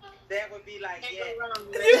that would be like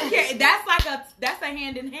That's a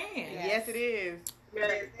hand in hand. Yes, it is. Yeah,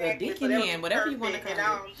 exactly. A dick in hand, whatever you want to call it.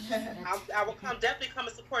 I will definitely come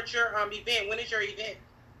and support your event. When is your event?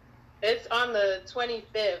 It's on the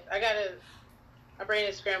 25th. My brain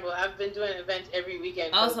is scrambled. I've been doing events every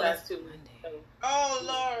weekend for the past 2 weeks. Oh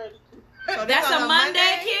Lord. So that's a Monday,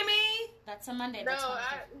 Kimmy? That's a Monday. No,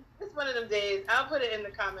 it's one of them days. I'll put it in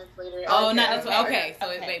the comments later. Oh, not this. Okay,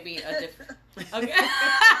 so it may be a different. Okay.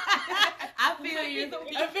 I feel you.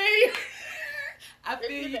 I feel you. I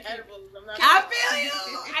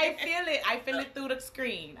feel it through the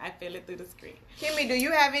screen. Kimmy, do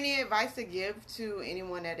you have any advice to give to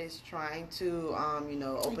anyone that is trying to,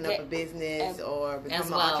 open up a business or become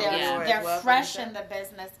an entrepreneur? They're fresh in the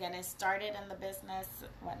business, getting started in the business,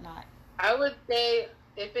 whatnot. I would say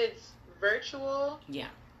if it's virtual,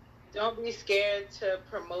 don't be scared to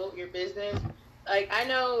promote your business. Like, I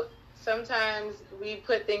know sometimes we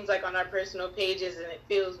put things like on our personal pages and it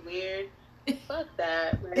feels weird. Fuck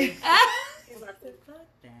that. Like,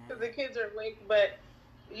 the kids are awake, but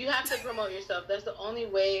you have to promote yourself. That's the only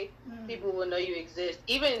way people will know you exist.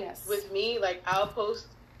 Even with me, like, I'll post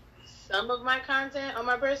some of my content on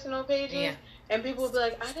my personal pages, and people will be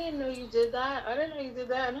like, I didn't know you did that.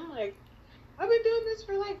 And I'm like, I've been doing this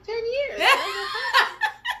for like 10 years.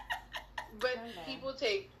 But people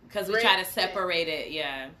take... Because we try to separate it,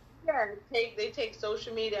 Yeah, they take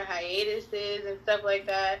social media hiatuses and stuff like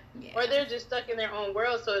that, or they're just stuck in their own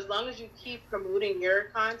world. So as long as you keep promoting your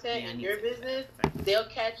content and your business, they'll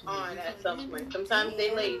catch on at some point. Sometimes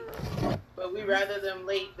they late, but we rather them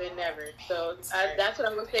late than never. So that's what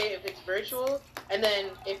I would say if it's virtual. And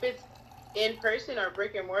then if it's in person or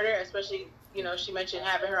brick and mortar, especially, she mentioned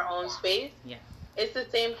having her own space. Yeah, it's the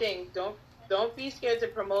same thing. Don't be scared to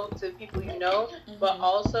promote to people you know, but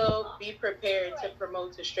also be prepared to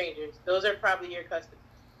promote to strangers. Those are probably your customers.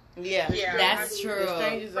 Yeah, that's true. The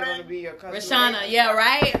strangers are going to be your customers. Rashana, yeah,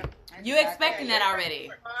 right? You expecting that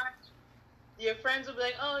already. your friends will be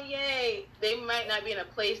like, oh, yay. They might not be in a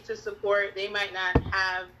place to support. They might not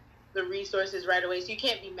have the resources right away. So you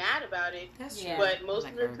can't be mad about it. That's true. But most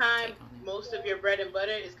of the time, most of your bread and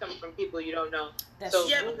butter is coming from people you don't know. That's So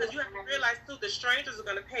Yeah, because you have to realize too, the strangers are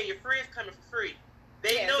gonna pay. Your friends coming for free.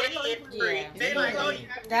 They know they ain't for free. Yeah. They like, oh, you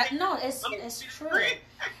have to That pay. no, it's true.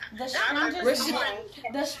 The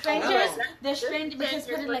strangers, because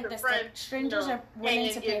put it like this, like strangers are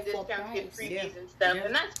willing to pay full price. Freebies and stuff,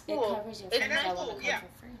 and that's It cool. covers your It's friends nice, that want to come yeah. for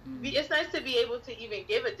free. It's nice to be able to even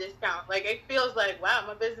give a discount. Like it feels like, wow,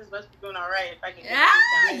 my business must be doing all right if I can get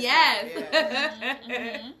a discount.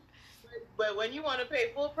 Yes. But when you want to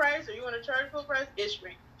pay full price or you want to charge full price, it's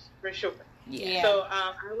strangers for sure. Yeah. So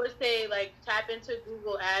I would say like tap into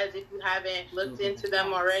Google Ads if you haven't looked into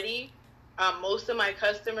them already. Most of my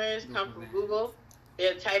customers come from Google.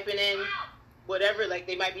 They're typing in whatever, like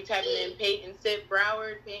they might be typing in paint and sip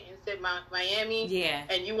Broward, paint and sip Miami. Yeah.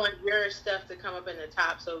 And you want your stuff to come up in the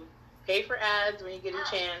top. So pay for ads when you get a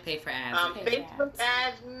chance. Pay for ads. Facebook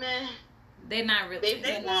ads, meh. They're not really.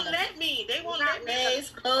 They won't let me. They won't let me.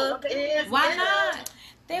 Facebook is Why not?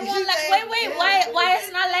 They won't let. Wait. Why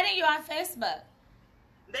it's not letting you on Facebook?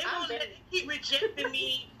 They won't let. They keep rejecting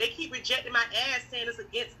me. They keep rejecting my ads, saying it's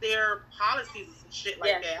against their policies and some shit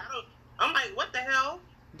like that. I'm like, what the hell?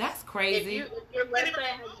 That's crazy. If your website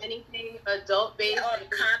has anything adult based,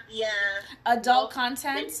 Adult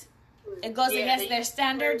content, it goes against their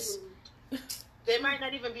standards. There might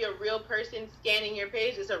not even be a real person scanning your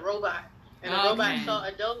page. It's a robot. And the robot saw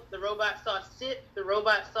adult, the robot saw sip, the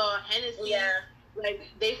robot saw Hennessy. Yeah. Like,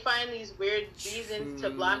 they find these weird reasons to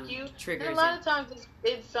block you. Triggers. And a lot of times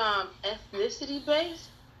it's ethnicity based,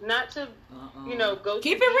 not to, go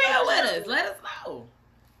Keep to it real with us. Let us know.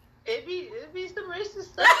 It'd be some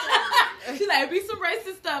racist stuff. She's like, be some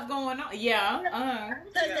racist stuff going on. Yeah.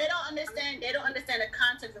 Because they don't understand the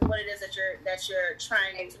context of what it is that you're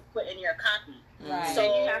trying to put in your copy. Right.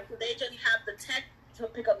 So they just have the tech to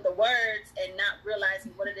pick up the words and not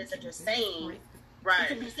realizing what it is that you're saying. Right.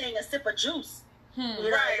 You could be saying a sip of juice.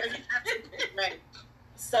 Right.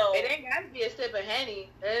 So it ain't got to be a sip of Henny.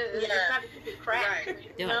 It's not a sip of crack.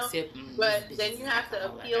 But then you have to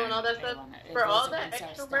appeal and all that stuff. For all that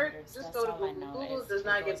extra work, just go to Google. Google does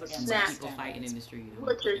not give a snap. People fighting in the street.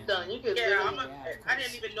 What you're done. You could I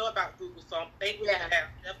didn't even know about Google, so I'm thankful for that.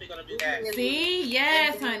 I'm definitely going to do that. See?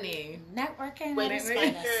 Yes, honey. Networking. When you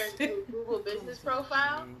make your Google business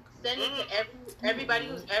profile, send it to everybody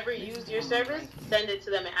who's ever used your service. Send it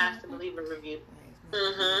to them and ask them to leave a review.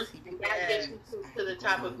 That gets you to the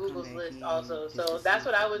top of Google's list also. So that's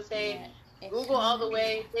what I would say. Google all the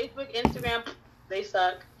way. Facebook, Instagram, they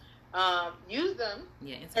suck. Use them.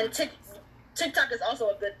 Yeah, and TikTok is also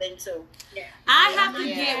a good thing too. Yeah. I have to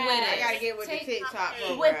get with it. I gotta get with the TikTok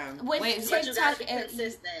program. With TikTok,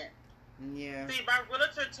 consistent. Yeah. See,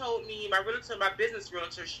 my business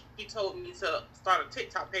realtor, he told me to start a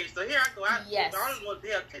TikTok page. So here I go. I don't know what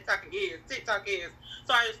the hell TikTok is.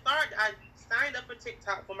 So I signed up for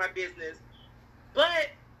TikTok for my business. But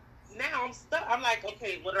now I'm stuck. I'm like,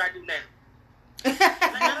 okay, what do I do now?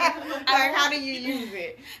 How do you use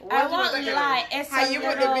it? I won't lie. It's how you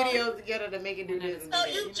put the videos together to make it do this. So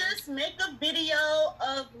you just make a video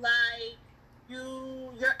of like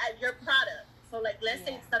your product. So like let's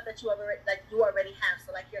say it's stuff that you already have.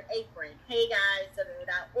 So like your apron. Hey guys,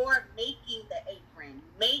 or making the apron,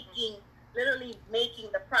 literally making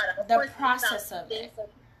the product. Of course, process of it. So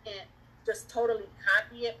you can't just totally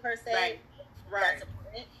copy it per se. Right. That's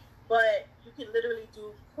important. But you can literally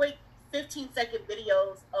do quick 15-second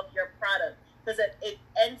videos of your product because it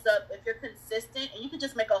ends up, if you're consistent, and you can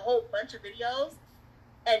just make a whole bunch of videos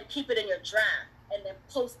and keep it in your draft and then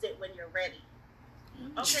post it when you're ready.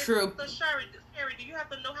 Okay, True. So Sherry, do you have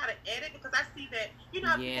to know how to edit? Because I see that,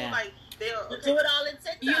 how people like you do it all in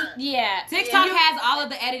TikTok. TikTok has all of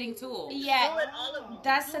the editing tools. Yeah, do it all of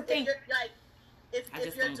that's the thing.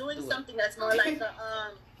 If you're doing something that's more like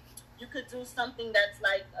you could do something that's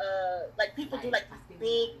like people do like these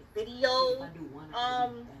big video,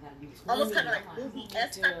 almost kind of like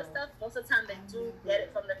movie-esque type of stuff. Most of the time they do get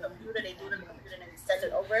it from the computer. They do it on the computer and then send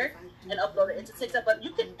it over and upload it into TikTok. But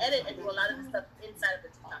you can edit and do a lot of the stuff inside of the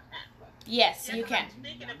TikTok app. Yes, you can.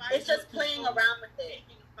 It's just playing around with it.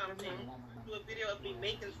 Do a video of me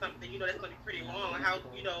making something, that's going to be pretty long. How,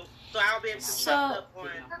 so I'll be able to set up on.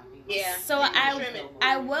 Yeah. So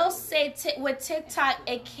I will say with TikTok,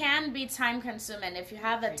 it can be time consuming. If you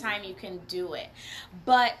have the time, you can do it.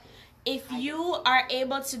 But if you are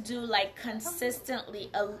able to do like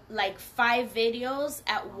consistently like 5 videos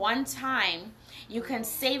at one time, You can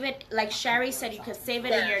save it, like Sherry said, you can save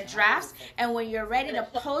it in your drafts, and when you're ready to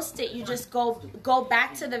post it, you just go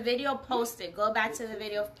back to the video, post it. Go back to the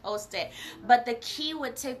video, post it. But the key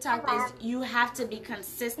with TikTok is you have to be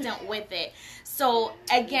consistent with it. So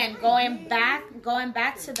again, going back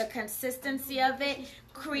to the consistency of it,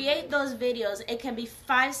 create those videos. It can be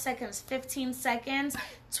 5 seconds, 15 seconds,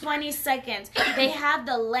 20 seconds. They have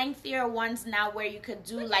the lengthier ones now where you could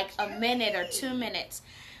do like a minute or 2 minutes.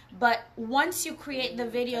 But once you create the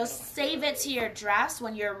video, save it to your drafts.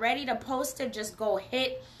 When you're ready to post it, just go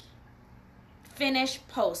hit finish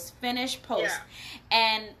post. Yeah.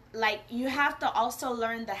 And like you have to also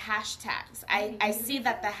learn the hashtags. I see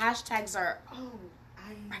that the hashtags are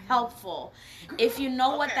helpful. If you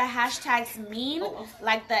know what the hashtags mean,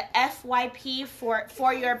 like the FYP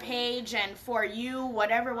for your page and for you,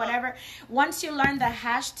 whatever. Once you learn the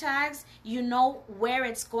hashtags, you know where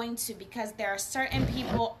it's going to, because there are certain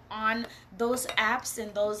people on those apps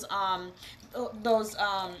and those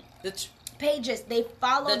pages. They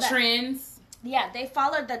follow the trends. Yeah, they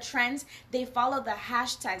follow the trends. They follow the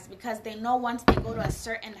hashtags because they know once they go to a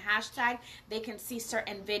certain hashtag, they can see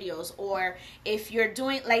certain videos. Or if you're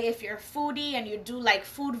doing, like, if you're a foodie and you do like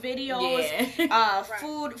food videos,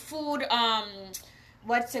 food,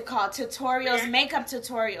 what's it called? Tutorials, makeup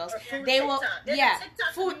tutorials. They will,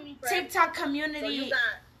 TikTok community. So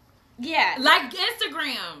like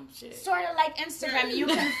Instagram. Shit. Sort of like Instagram. You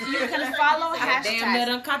can follow hashtags. Damn, let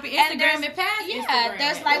them copy Instagram and pass Instagram.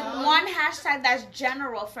 There's like one hashtag that's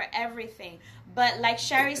general for everything. But like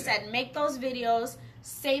Sherry said, make those videos,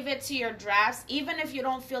 save it to your drafts. Even if you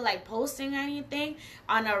don't feel like posting anything,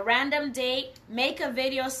 on a random date, make a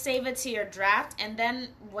video, save it to your draft, and then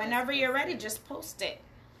whenever you're ready, just post it.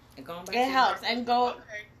 It helps. And go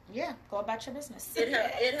about your business. It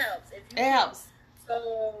helps. It helps.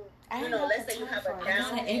 So, let's say you have a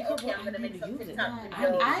down day, okay, I'm going to make some TikTok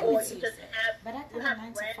videos, or you just have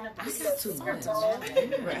random videos on your phone,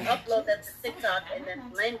 and upload them to TikTok, and then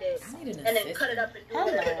blend it, and then cut it up and do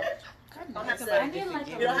it. You don't have to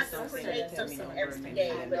create something every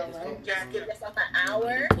day, but just give yourself an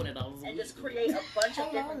hour, and just create a bunch of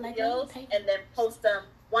different videos, and then post them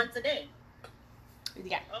once a day.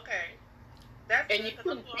 Yeah. Okay. And you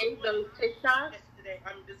can save those TikToks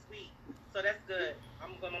this week. So that's good.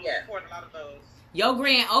 I'm going to record a lot of those. Your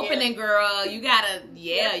grand opening, girl, you gotta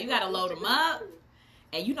load them up.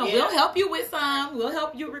 And we'll help you with some. We'll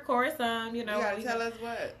help you record some. You gotta tell us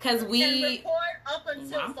what. Because we can record up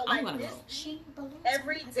until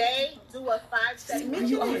every day do a 5-second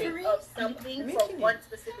video of something for one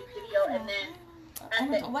specific video, and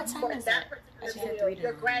then what time is that particular video,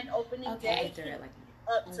 your grand opening day,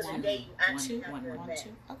 up to the day you actually have your event.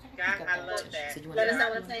 Okay. I love that. You understand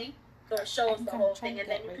what I'm saying? So it shows the whole thing, and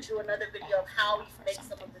then you can do another video of how you make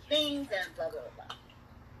some of the things and blah blah blah.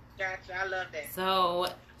 Gotcha, I love that. So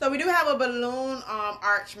we do have a balloon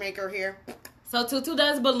arch maker here. So Tutu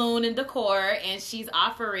does balloon and decor, and she's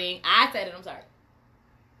offering. I said it. I'm sorry.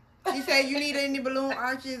 She said you need any balloon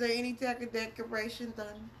arches or any type of decoration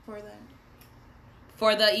done for that.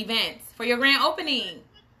 For the events, for your grand opening.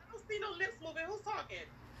 I don't see no lips moving. Who's talking?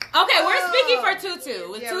 Okay, we're speaking for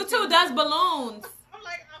Tutu. Tutu does balloons.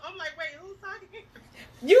 I'm like, wait, who's talking?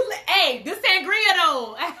 This sangria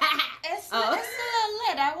though. It's a little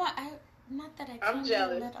lit. Not that I I'm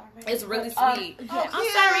jealous. Lit already. It's really sweet. I'm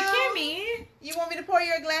sorry, Kimmy. You want me to pour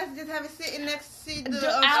your glass and just have it sitting next to the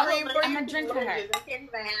screen for you? I'm gonna drink for her. I can't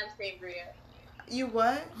even have sangria. You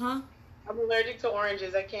what? Huh? I'm allergic to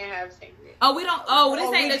oranges. I can't have sangria. Oh, we don't.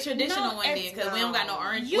 This ain't the traditional one then, because we don't got no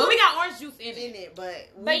orange. We got orange juice in it, but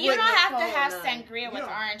you don't have to have sangria with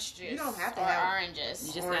orange juice. You don't have to have oranges.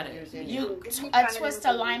 You just gotta. A twist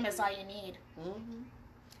of lime is all you need. Mm-hmm.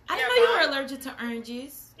 I didn't know you were allergic to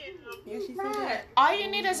oranges. Yeah, she said that. All you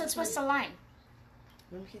need is a twist of lime.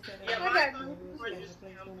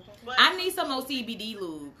 I need some more CBD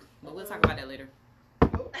lube, but we'll talk about that later.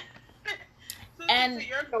 And I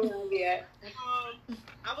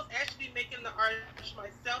was actually making the arch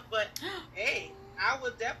myself, but hey, I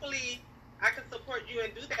can support you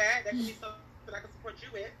and do that. That could be something I can support you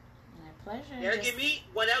with. My pleasure.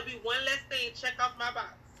 That'll be one less thing check off my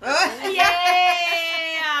box. Yeah.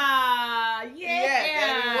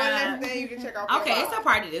 One less thing you can check off. Okay, it's a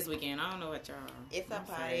party this weekend. I don't know what y'all. It's a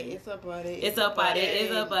party.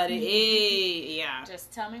 Yeah.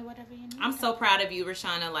 Just tell me whatever you need. I'm so proud of you,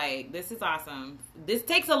 Rashana. Like, this is awesome. This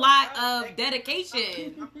takes a lot of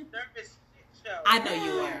dedication. I'm nervous. I know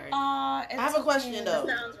you are. I have a question though.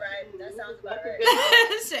 That sounds about right.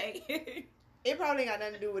 Shay. It probably got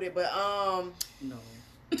nothing to do with it, but no.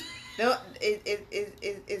 No,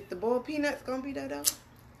 is the boiled peanuts gonna be there though?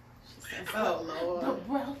 Oh Lord.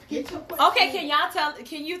 Okay,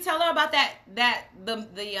 can you tell her about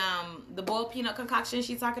the boiled peanut concoction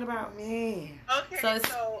she's talking about? Man. Okay,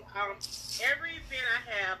 so every event I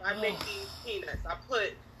have, I make these peanuts. I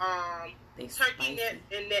put turkey net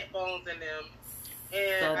and net bones in them,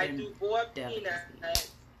 and I do boiled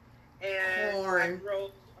peanuts, and corn.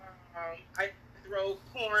 I throw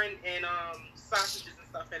corn and sausages and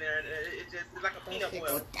stuff in there, and it's like a peanut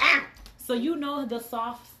boil. So you know the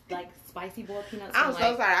soft, like spicy boiled peanuts. I'm so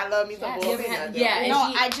sorry. I love me some boiled peanuts. Yeah,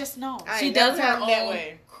 no, I just know. She does her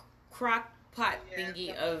own crock pot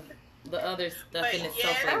thingy of the other stuff, and it's so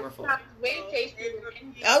flavorful.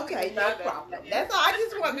 Okay, no problem. That's all. I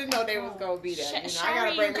just wanted to know they was gonna be there. You know, I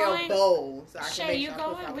gotta bring me a bowl so I can make sure I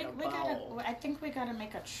put something in a bowl. I think we gotta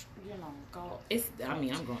make a, go. I'm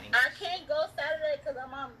going. I can't go Saturday because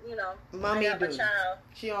I'm on, Mommy I have a child.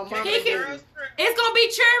 She on mommy duty. It's gonna be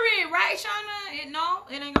cherry, right, Shauna? No,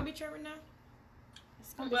 it ain't gonna be cherry now.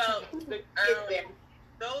 It's gonna Well, those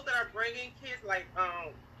that are bringing kids, like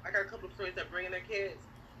I got a couple of friends that are bringing their kids.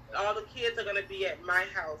 All the kids are gonna be at my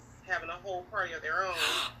house having a whole party of their own.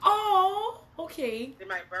 Oh, okay. They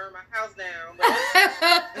might burn my house down. But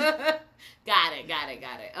Got it.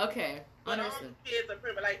 Okay. But all the kids are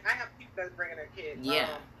pretty much like, I have people that's bringing their kids.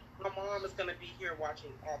 Yeah. My mom is gonna be here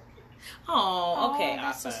watching all the kids. Oh, okay.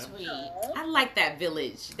 That's so sweet. I like that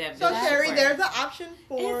village. So Sherry, there's an option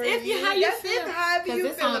for if you you. how you That's feel. it. However you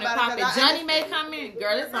It's feel on and about it. popping. Johnny may come in.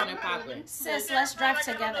 Girl, it's on and popping. Sis, let's drive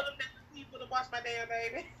together. People to watch my damn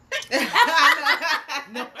baby.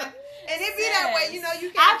 No. And it be that way, you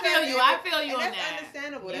can't. I feel you on that's that.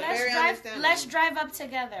 Understandable. That's Let's very drive. understandable. Let's drive up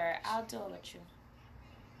together. I'll do it with you.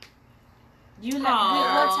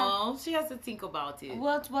 Oh, she has to think about it.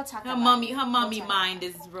 We'll talk about Her it. mommy mind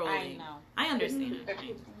is rolling. I know. I understand. But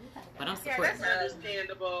I'm Yeah, supporting. that's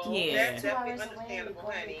understandable. Yeah. That's definitely understandable,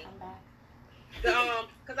 honey.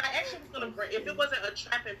 Because I actually was gonna bring, if it wasn't a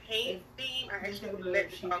trap and paint theme, I actually would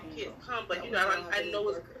let the kids come. But I know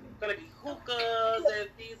it's gonna be hookahs and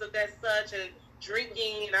things of that such and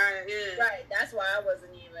drinking and Right. That's why I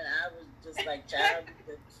wasn't even. I was just like, child,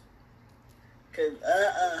 because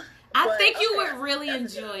I think you would really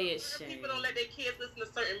enjoy it, Shay. People don't let their kids listen to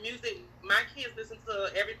certain music. My kids listen to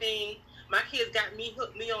everything. My kids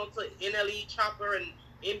hooked me on to NLE Chopper and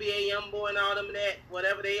NBA Youngboy and all them that,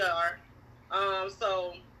 whatever they are.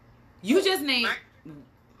 So you just named.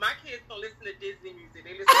 My kids don't listen to Disney music.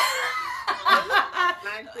 They listen to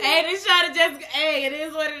Hey, this shot of Jessica. Hey, it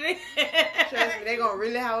is what it is. Trust me, they're gonna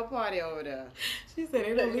really have a party over there. She said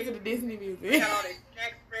they don't listen to Disney music. I got all their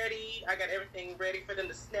snacks ready. I got everything ready for them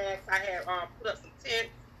to snacks. I had put up some tents,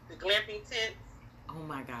 the glamping tents. Oh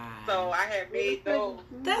my god. So I had made those.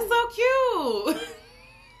 That's so cute.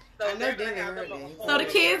 So I know Disney heard it. So the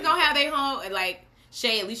kids gonna have their home, like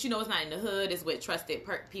Shay. At least you know it's not in the hood. It's with trusted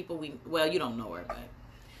people. Well, you don't know her, but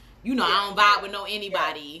I don't vibe with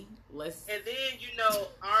anybody. And then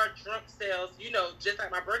our drunk sales. Just like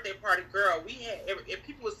my birthday party, girl. We had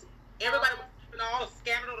everybody was all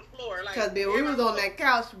scattered on the floor. Because we was on that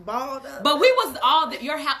couch balled up. But we was all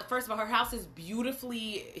your house. First of all, her house is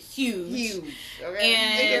beautifully huge.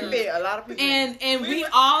 Okay, it can fit a lot of people. And we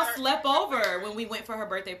all slept over when we went for her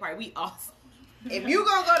birthday party. We all. If you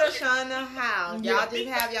gonna go to Shauna's house, y'all just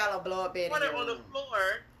have y'all a blow up bed. On the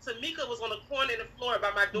floor. Tamika was on the corner in the floor by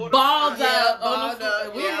my daughter. Balled up on the floor.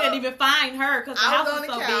 Up, we didn't even find her because the house was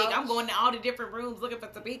so couch. big. I'm going to all the different rooms looking for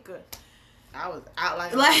Tamika. I was out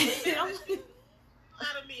like out of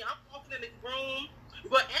me. I'm walking in the room.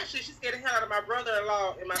 But actually, she scared the hell out of my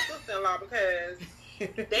brother-in-law and my sister-in-law because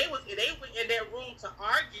they went in that room to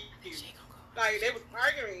argue. Like, they was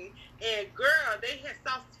arguing, and girl, they had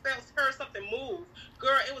heard something move.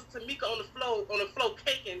 Girl, it was Tamika on the floor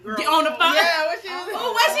caking, girl. On the phone? Yeah, what she was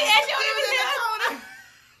Oh, what she at? She don't even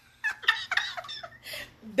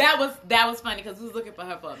That was funny because we was looking for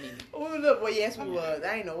her for a minute. Well, yes, we was.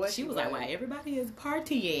 I didn't know what she was like, why everybody is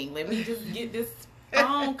partying? Let me just get this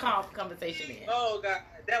phone call conversation in. Oh, God.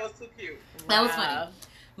 That was too cute. That was funny.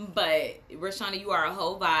 But, Rashana, you are a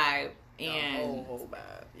whole vibe. And whole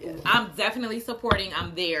vibe. Yeah. I'm definitely supporting.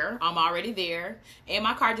 I'm there. I'm already there. And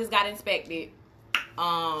my car just got inspected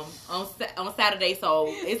on Saturday, so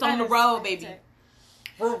it's on the road, baby.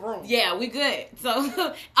 Yeah, we good.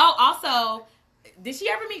 So, also, did she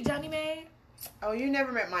ever meet Johnny May? Oh, you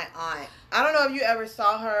never met my aunt. I don't know if you ever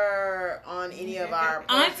saw her on any of our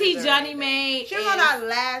Auntie Johnny May. She was on our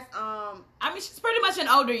last. I mean, she's pretty much an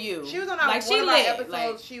older you. She was on our one of our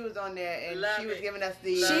episodes. She was on there, and she was giving us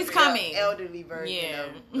the she's coming elderly version of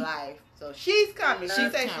life. So she's coming. She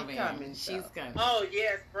said she's coming. coming. She's coming. Oh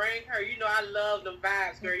yes, bring her. You know I love them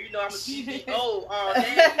vibes, girl. You know I'm a GDO all day.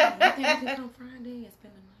 You think we can come Friday and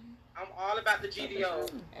spend the night? I'm all about the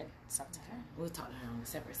GDO. It's up to her. We'll talk to her on the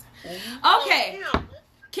separate side. Oh, Okay. damn.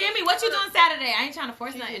 Kimmy, what you doing Saturday? I ain't trying to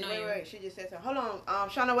force nothing on you. Wait. She just said something. Hold on.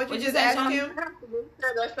 Shauna, what you just say, asked Shauna? him?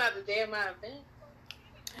 That's not the day of my event.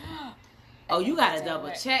 Oh, you gotta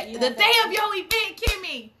double check You the have day to- of your event,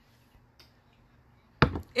 Kimmy.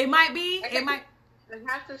 It might be. It might. I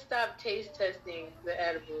have to stop taste testing the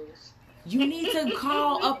edibles. You need to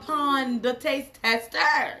call upon the taste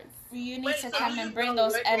testers. You need Wait, to so come you and bring know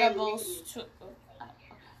those what edibles they to.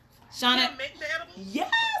 Shauna. Can't make the edibles?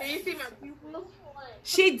 Yes, Can you see my pupils?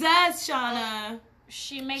 she does, Shauna.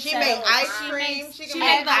 She makes. She make ice She cream. makes She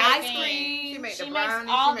make the ice everything. cream. She make She the makes brownies.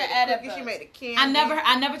 all She make the the cookies. She edibles. make the candy.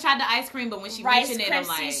 I never tried the ice cream, but when she Rice mentioned it, I'm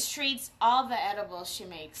Krispies like, treats, all the edibles she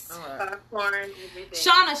makes. Popcorn, everything.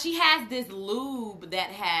 Shauna, she has this lube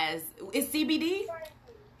that has, it's CBD?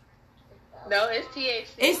 No, it's THC.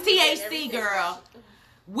 It's THC, Everything. girl.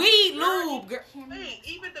 Weed lube, girl. Wait,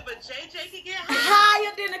 even the JJ can get high?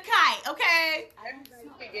 Higher than a kite, okay? Everybody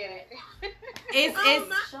can get it.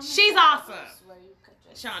 It's she's awesome.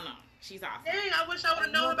 Shauna, she's awesome. Dang, I wish I would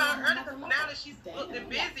have known about her because now that she's booked and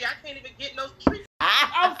busy, I can't even get no treatment.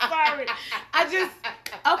 I'm sorry.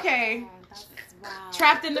 Okay. Wow.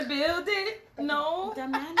 Trapped in the building? No. The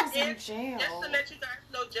man is in jail. Just to let you guys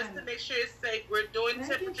know, just to make sure it's safe, we're doing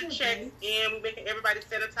temperature checks and we're making everybody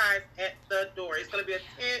sanitize at the door. It's going to be a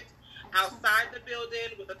tent outside the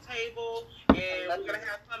building with a table, and we're going to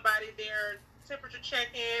have somebody there temperature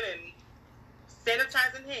checking and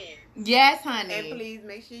sanitizing hands. Yes, honey. And please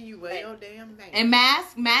make sure you wear your damn mask. And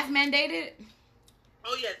mask mandated?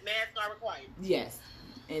 Oh yes, masks are required. Yes.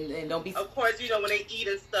 And don't be. Of course, you know when they eat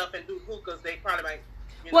and stuff and do hookahs, they probably might.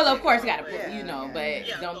 Well, of course, gotta put, Yeah, but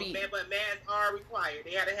Yeah, don't so, be. but masks are required.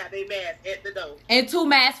 They had to have their mask at the door. And 2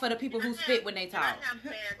 masks for the people who I spit when they have- and talk. I have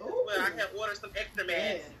masks as well. I have ordered some extra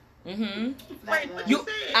masks. Mm-hmm. Wait, what You, you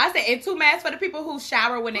said? I said, and 2 masks for the people who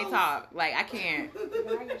shower when they talk. Like, I can't.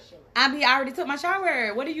 I already took my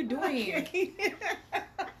shower. What are you doing?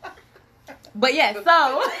 But yeah,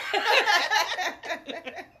 so.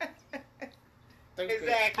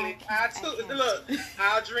 Exactly.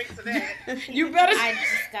 I'll drink to that. You better. I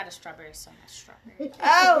just got a strawberry, so much strawberry.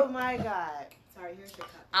 Oh my God. Sorry, here's your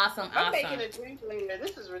cup. Awesome, I'm awesome. making a drink later.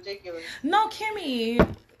 This is ridiculous. No, Kimmy.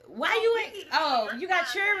 Why you ain't? Oh, you got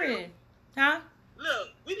children. Huh? Look,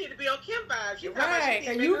 we need to be on Kim vibes. You're talking about right, she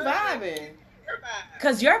because need you to be on vibing. her vibe.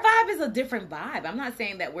 Because your vibe is a different vibe. I'm not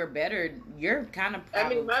saying that we're better. You're kind of. I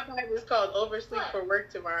mean, my vibe is called oversleep for work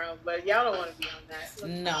tomorrow, but y'all don't want to be on that.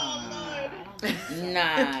 No.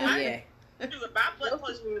 Nah, yeah. Dude, if I butt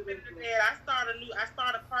push me in the bed, I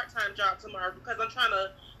start a part-time job tomorrow because I'm trying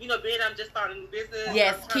to, being I'm just starting a new business.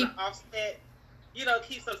 Yes, I'm trying to offset,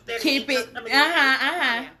 keep some steady. Keep it. income coming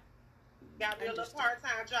in. Got me a little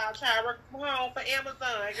part-time job, trying to work from home for Amazon,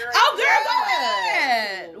 girl. Oh, girl, go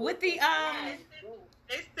ahead. With the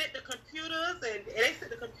They sit the computers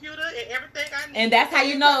and everything I need. And that's how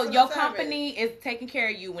you know customer your service. company is taking care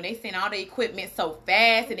of you when they send all the equipment so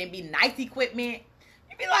fast and it be nice equipment.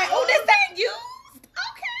 You be like, oh, this ain't used.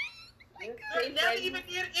 Okay. They never even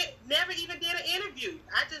did an interview.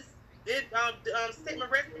 I just did sent my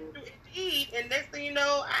resume through Indeed, and next thing you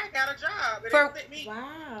know, I got a job. And they sent me.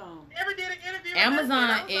 Wow. Never did an interview.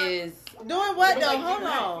 Amazon is. Doing what though? Hold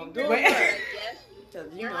on. Doing Wait. what? Yes.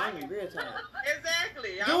 Because you know I'm in real time.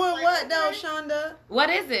 Exactly. I Doing was like, what though, okay. Shonda? What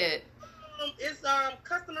is it? It's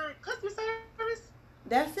customer service.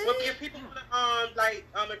 That's Well, it. if people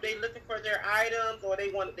if they looking for their items or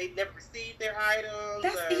they never received their items.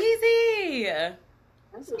 That's or, easy.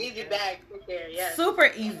 That's an easy bag right there, yes.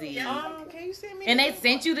 Super easy. Can you send me? And they that?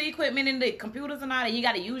 sent you the equipment and the computers and all that. You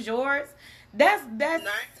got to use yours. That's Nice.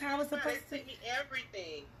 how it's supposed They sent me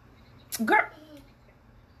everything. to. Girl.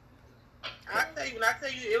 When I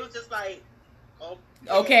tell you, it was just like,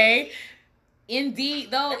 Okay.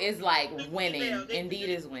 Indeed, though, is like Through winning. email. They Indeed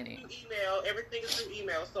do it is winning. through email. Everything is through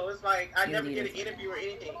email. So it's like I never Indeed did an is interview or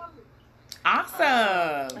anything.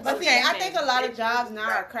 Awesome. But see, I think a lot of jobs now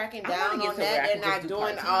are cracking I wanna down get on to where I that. can They're not just do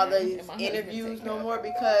doing part-time. all And these my husband's gonna interviews take no care more of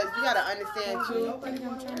it. because you got to understand I too. think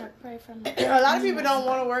I'm trying to pray for me. A lot of people don't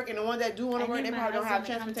want to work, and the ones that do want I to work, need they my probably don't have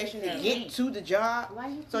husband to come transportation take to care of get me. to the job. Why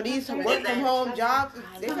you So these keep work from home jobs,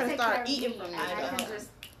 they're Come gonna take start care of eating me. from I can this just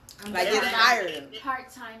stuff. Like get tired.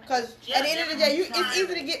 part-time. Because at the end of the day, it's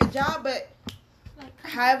easy to get the job, but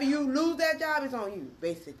however you lose that job, it's on you.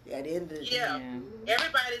 Basically, at the end of the day. Yeah.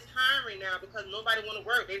 Everybody's hiring now because nobody want to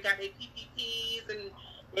work. They've got their PPPs and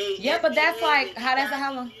they Yeah, but that's like-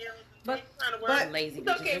 how long? But lazy It's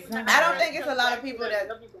okay. bitches. I don't think it's a lot of people that.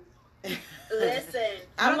 Listen.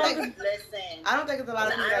 I don't think it's a lot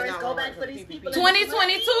of people that Iris, don't go want back to for work these for people.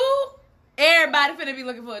 2022, everybody finna be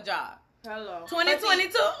looking for a job. Hello.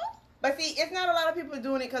 2022. But see, it's not a lot of people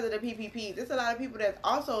doing it because of the PPPs. It's a lot of people that's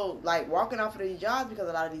also like walking off of these jobs because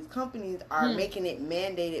a lot of these companies are making it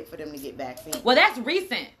mandated for them to get vaccines. Well, that's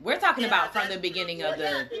recent. We're talking about from the beginning of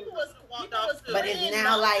the. But it's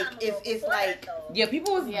now like it's like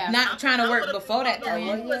people was not trying to work before that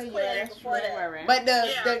time. But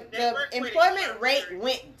the employment rate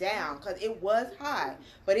went down because it was high,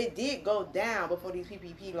 but it did go down before these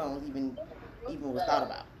PPP loans even was thought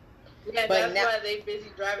about. Yeah, but that's why they busy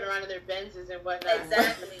driving around in their Benzes and whatnot.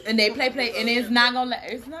 Exactly. And they play, and it's not gonna.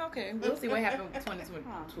 It's not okay. We'll see what happens with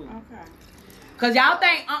 2022. Okay. Cause y'all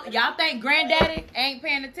think Granddaddy ain't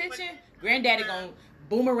paying attention. Granddaddy gonna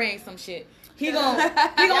boomerang some shit. He gonna throw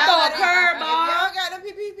a curveball. Y'all got the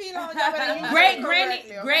PPP loans. Y'all better use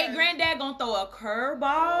Great granddad gonna throw a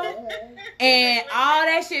curveball, and all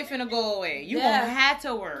that shit finna go away. You gonna have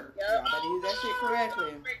to work. Y'all better use that shit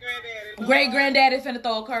correctly. Great granddaddy finna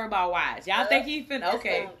throw a curveball. Wise. Y'all think he finna?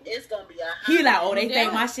 Okay. It's gonna be a. He like, oh, they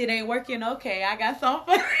think my shit ain't working. Okay, I got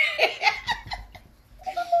something for it.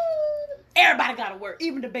 Everybody gotta work,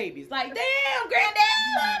 even the babies. Like, damn,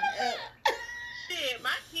 granddad. Shit, my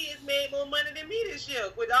kids made more money than me this year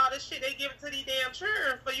with all the shit they give to these damn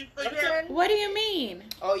children for you. What do you mean?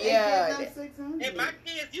 Oh yeah. And my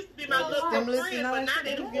kids used to be my little friends, but now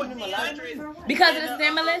they don't want $1,400 because of the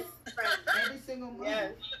stimulus. Every single month. Yeah,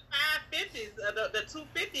 the 550s, the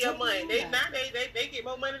 250 a month. They get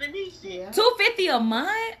more money than me. Shit. $250 a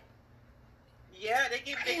month. Yeah, they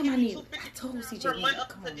give I told $250 per month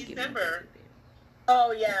up to December.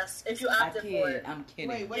 Oh yes, if you opted for it. I'm kidding.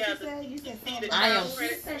 Wait, what you said? You said something. I am.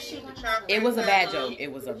 It was a bad joke.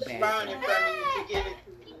 It was a bad joke.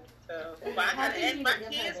 But I gotta ask my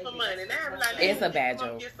kids for money. Now I'm like, it's a bad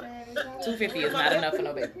joke. $250 is not enough for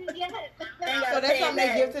no baby. So that's something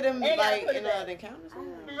they give to them, like in the counters.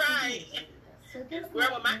 Right.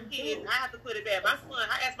 Well, with my kids, I have to put it back. My son,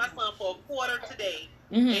 I asked my son for a quarter today,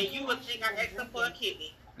 and you would think I asked him for a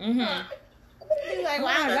kidney. He's like,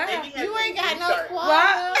 wow, you ain't got no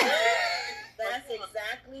quarter. That's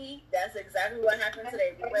exactly what happened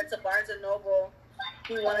today. We went to Barnes and Noble.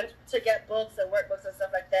 He wanted to get books and workbooks and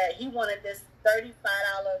stuff like that. He wanted this $35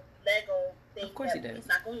 Lego thing. Of course he does. He's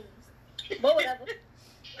not going to use. But whatever.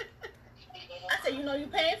 I said, you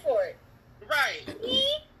paying for it. Right. Me?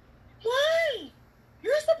 Why?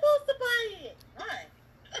 You're supposed to buy it. Why?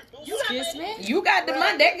 Excuse me? You got the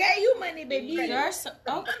money. They gave you money, baby. I told him,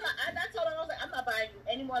 I was like, I'm not buying you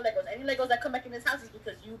any more Legos. Any Legos that come back in this house is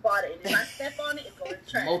because you bought it. And if I step on it, it's going to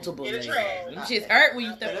trash. Multiple Legos. Them shits hurt when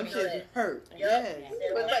you step on Them them. shits hurt. Yes.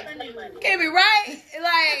 Can't be right.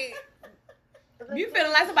 Like, you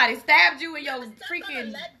feeling like somebody stabbed you in your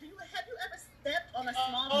freaking. Have you ever stepped on a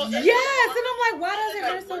small Yes, and I'm like, why does it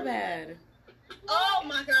hurt so bad? Oh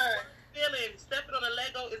my God. Feeling stepping on a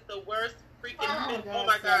Lego is the worst freaking thing. Oh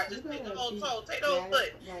my God. Just take the whole toe. Take the whole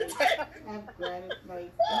foot. I'm glad,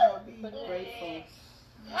 be grateful.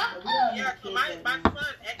 Yeah, so my son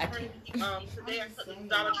actually, today I took the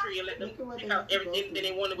Dollar Tree and let them pick out everything that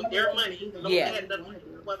they wanted with their money. So Yeah. they had nothing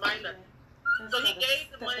with my nothing. So he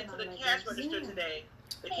gave the money to the cash register today,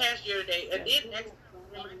 the cashier today, and then next time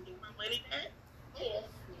I get my money back.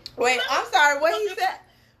 Wait, I'm sorry. What he said?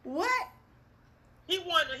 What? He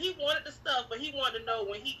wanted the stuff, but he wanted to know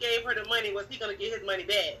when he gave her the money, was he gonna get his money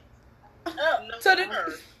back? Oh, No, So the-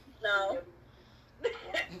 her. no.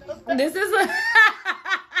 This is a.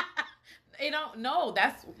 They don't know.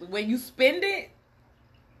 That's when you spend it.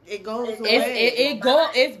 It goes away.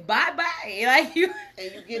 It's bye bye. Like you.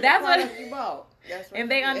 And you get That's the what. product you bought. That's what And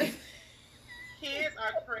they understand. Kids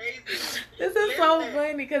are crazy. This is so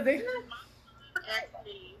funny because they.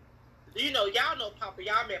 Actually, y'all know Papa.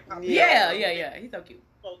 Y'all met Papa. Yeah. He's so cute.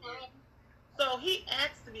 So he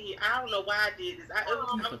asked me, I don't know why I did this. I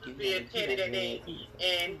was being petty that day,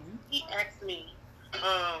 and he asked me,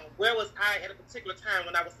 where was I at a particular time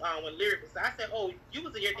when I was when Lyric was. I said, oh, you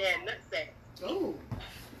was in your dad's nutsack. Oh.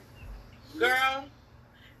 Girl,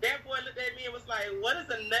 that boy looked at me and was like, what is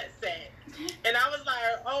a nutsack? And I was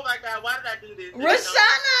like, oh my God, why did I do this?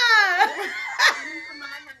 Rashana!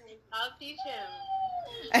 I'll teach him.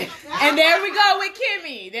 And there we go with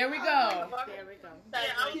Kimmy. There we go. Yeah,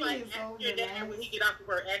 I was like, ask your dad when he get off of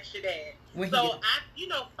work, ask your dad. When he So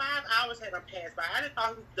 5 hours had passed by. I just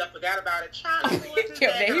thought he forgot about it. Charlie,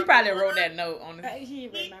 He probably wrote that note on his. He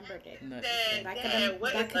remembered it. Dad,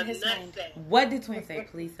 what is a nutsack? What did Twin say?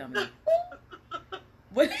 Please tell me.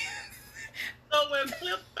 What? So when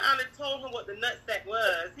Cliff finally told him him what the nutsack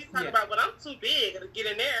was. He's talking about, well, I'm too big to get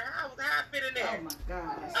in there. How I fit in there? Oh my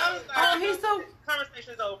god. I was like, he's so.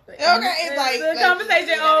 Conversation's over. Okay, it's like the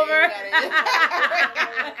conversation over.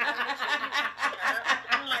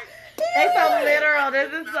 I'm like, They so literal.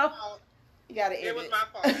 This is so. You gotta end it was my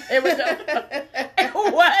fault. It was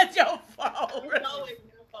your fault. It's always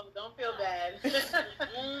your fault. Don't feel bad.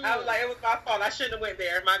 I was like, it was my fault. I shouldn't have went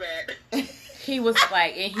there. My bad. He was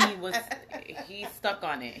like, and he stuck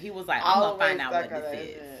on it. He was like, I'm gonna find out what this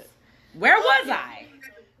is. Where was I?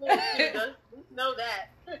 Know that.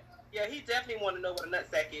 Yeah, he definitely want to know what a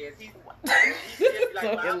nutsack is. He's like,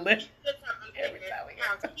 So well, hilarious.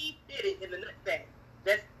 how he fit it in the nutsack.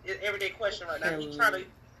 That's his everyday question right now. He's trying to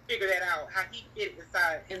figure that out. How he fit it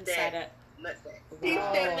inside his dad's nutsack. He's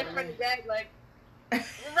standing in front of dad like, right.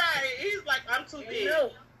 He's like, I'm too big.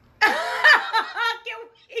 no.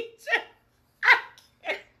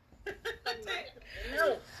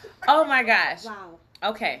 No. Oh my gosh. Wow.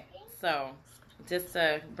 Okay, so just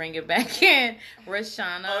to bring it back in,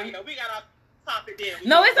 Rashana. Oh yeah, we got our topic there.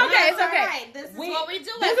 No, it's okay. It's okay. Right. This is what we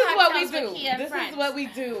do. This is what we do. This Is what we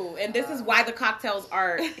do, and this is why the cocktails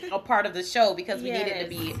are a part of the show, because we need it to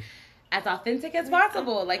be as authentic as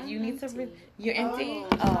possible. Like you need to. You're empty.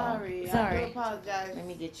 Sorry. I sorry. do apologize. Let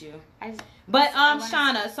me get you. But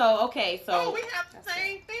Shauna. So okay. So Oh, we have the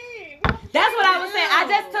same thing. that's what I was saying. I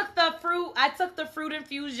just took the fruit. I took the fruit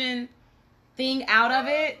infusion thing out of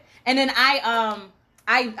it, and then I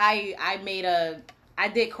made I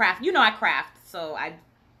did craft. You know I craft, so I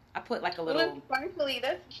put like a little. Sparkly,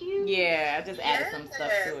 that's cute. Yeah, I just added some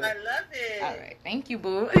stuff to it. I love it. All right, thank you,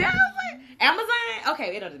 boo. Yeah, I was like, Amazon.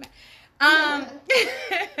 Okay, it doesn't matter.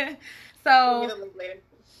 So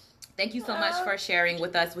thank you so much for sharing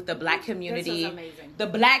with us with the Black community, This was amazing. the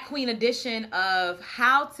Black Queen edition of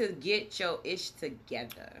how to get your ish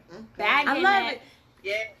together. Bagging I love it.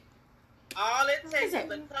 Yeah. All it takes is a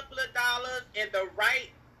couple of dollars and the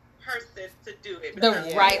right person to do it. The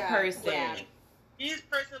Because right person. Yeah. these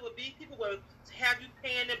person would be people will have you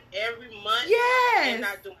paying them every month Yes. and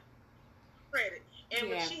not doing credit. And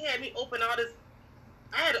when Yeah. she had me open all this,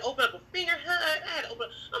 I had to open up a finger hut.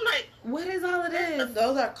 I'm like, What is all of this?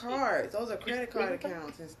 Those are cards. Those are credit card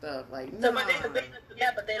accounts and stuff. Like, no.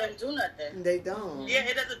 but they don't do nothing. They don't. yeah,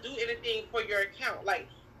 it doesn't do anything for your account. Like,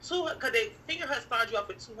 because they finger hut starts you off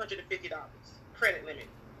with $250 credit limit.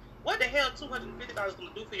 What the hell $250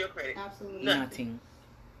 going to do for your credit? Absolutely Nothing.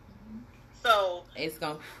 So It's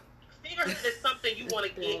going. finger hut is something you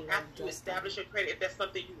want to get after you establish your credit. If that's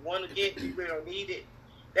something you want to get, you really don't need it.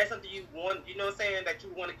 That's something you want, you know what I'm saying, that you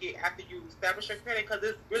want to get after you establish your credit, because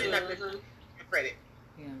it's really not going to do your credit.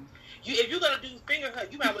 Yeah. If you're going to do finger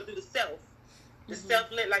hut, you might want to do the self. The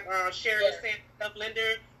self-lend, like Sherry was saying, self-lender.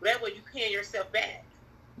 That way you paying yourself back.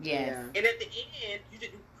 Yes. And at the end, you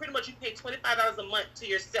pretty much you pay $25 a month to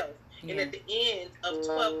yourself. Yeah. And at the end of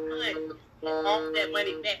 12 months, you get all that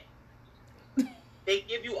money back. They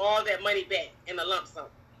give you all that money back in a lump sum.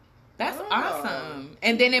 That's awesome.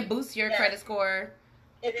 And then it boosts your credit score.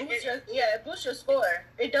 It boosts your score.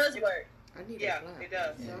 It does work. I need Yeah, that. it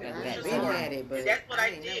does. Yeah, I've been at it, but That's what I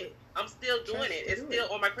ain't did. never- I'm still doing it. It's do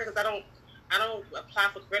still on my credit, because I don't apply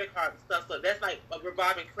for credit cards and stuff. So that's like a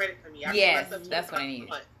revolving credit for me. Yes, pay myself that's what I $25 need. a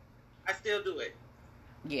month. I still do it.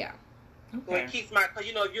 Yeah. So it keeps because if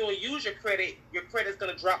you don't use your credit's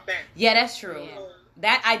gonna drop down. Yeah, that's true. Yeah.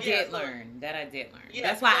 That I Yeah, did so- learn. Yeah,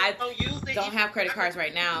 That's why I don't use it. don't have credit cards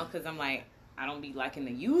right now, because I'm like, I don't be liking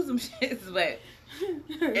to use them shits, but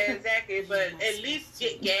Exactly, but at least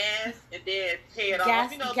get gas and then pay it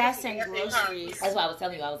off. You know, gas put and gas in groceries. that's why I was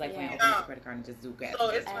telling you. I was like, Yeah. when I open the credit card and just do gas. So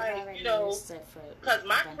it's I've like, already you know, used it for because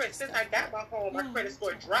my a bunch credit, of since stuff. I got my home, my credit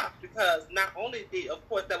score dropped, because not only did, of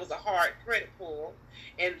course, that was a hard credit pull,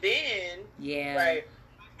 and then Yeah. right,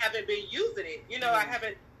 I haven't been using it. You know, I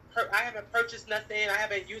haven't purchased nothing. I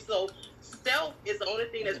haven't used, so self is the only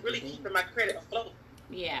thing that's really keeping my credit afloat.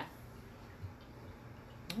 Yeah.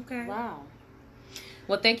 Okay. Wow.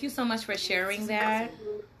 Well, thank you so much for sharing that.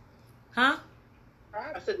 Huh?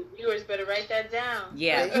 I said the viewers better write that down.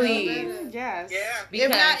 Yeah, please. Yes. Yeah. Because,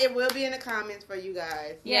 If not, it will be in the comments for you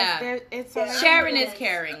guys. yeah. It's Sharing is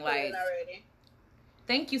caring. Like, already.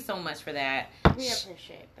 thank you so much for that. We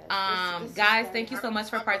appreciate this. This is Guys, very thank you so much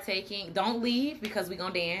for helpful. partaking. Don't leave, because we're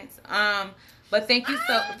gonna dance. But thank you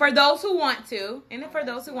so for those who want to, and for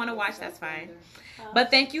those who want to watch, that's fine. But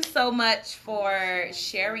thank you so much for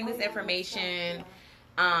sharing this information.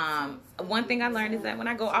 One thing I learned is that when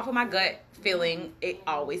I go off of my gut feeling, it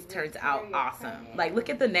always turns out awesome. Like, look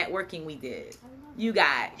at the networking we did. You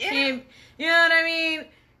got Kim, you know what I mean?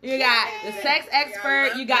 You got the sex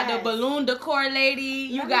expert. You got the balloon decor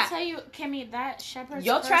lady. Let me tell you, Kimmy, that shepherd's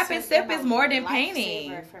your trap and sip is more than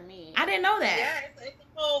painting. For me. I didn't know that. Yeah, it's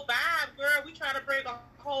a whole vibe, girl. We trying to bring a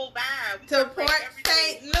whole vibe. To Port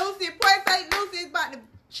St. Lucie. Port St. Lucie is about to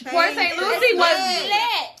change. Port St. Lucie was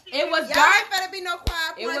lit. It was dark. Y'all better be no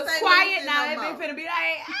quiet. It was quiet. Now it ain't finna be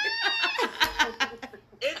like.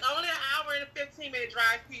 It's only an hour and a 15-minute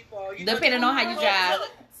drive, people. Depending on how you drive.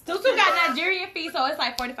 Tutu got Nigerian feet, so it's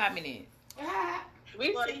like 45 minutes. We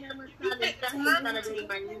see how much time it's going to be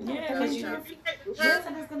my new. Yeah, because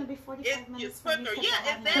it's going to be 45 minutes.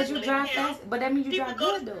 Yeah, because you drive fast, but that means you drive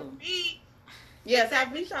good though. Yeah,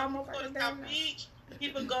 South Beach almost. South Beach.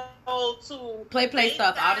 People go to play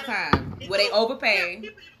stuff all the time. Where they overpay.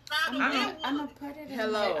 I'm gonna put it in.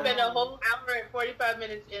 Hello. Spend a whole hour and 45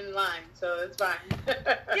 minutes in line, so it's fine.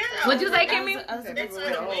 Yeah. What'd you say, Kimmy? It's like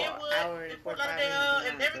hour and 45 minutes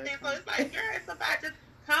and everything. So it's like, girl, it's about just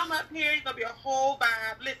come up here. It's gonna be a whole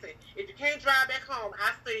vibe. Listen, if you can't drive back home,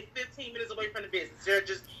 I stay 15 minutes away from the business. You're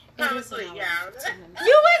just honestly, yeah.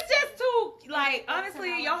 You is just too like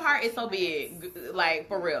honestly, your heart is so big, like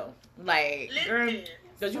for real, like girl.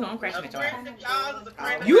 Cause you know I'm crashing at your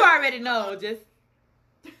house. You already know, just.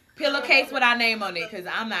 Pillowcase with our name on it, cause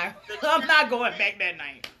I'm not going back that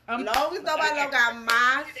night. As long as nobody don't got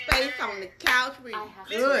my space on the couch, we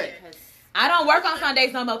good. I don't work on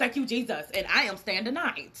Sundays no more. Thank you, Jesus, and I am staying the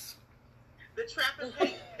night. The trap is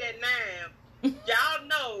late at 9. Y'all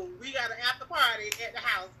know we got an after party at the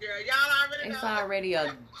house, girl. Y'all already know. It's already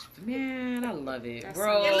a man. I love it, That's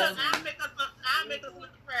bro. Yeah, look, I'll make us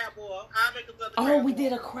a crab boil. I'll make us a Oh, crab we boil.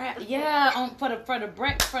 did a crab. Yeah, for the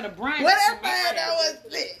brunch. Whatever that was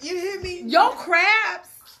lit. You hear me? Your crabs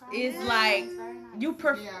is like you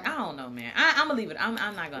I don't know, man. I'm gonna leave it. I'm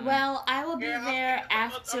not gonna. Well, I will be there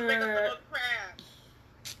after.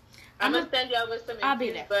 I'm gonna send y'all with some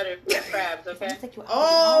infused butter for crabs, okay?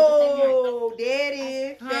 Oh, there it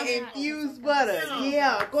is. The infused butter.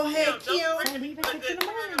 Yeah, go ahead, Kim. Girl,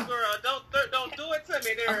 don't do it to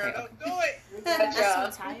me, girl. Okay. Don't do it. I'm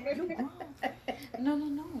so tired. You grown. No.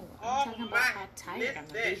 I'm talking about how tired I'm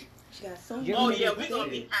gonna be. Oh yeah, we're gonna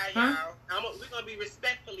be high, y'all. We're gonna be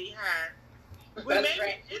respectfully high. We may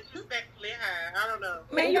be disrespectfully high. I don't know.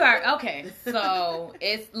 Man, you are okay. So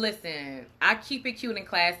listen. I keep it cute and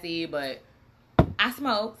classy, but I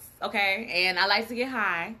smoke, okay, and I like to get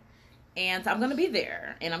high, and so I'm gonna be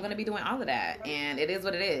there, and I'm gonna be doing all of that, and it is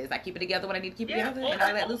what it is. I keep it together when I need to keep it together, and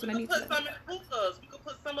I let loose when I need to. We could put some in the hookahs. We could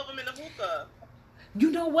put some of them in the hookah.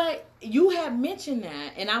 You know what? You have mentioned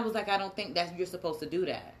that, and I was like, I don't think that you're supposed to do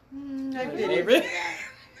that. I did it.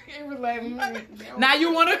 It was like, now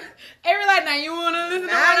you wanna? Every like now you wanna listen.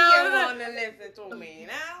 Now you wanna listen to me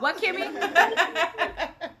now. What, Kimmy?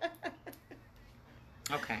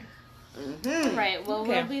 Okay. Mm-hmm. Right. Well,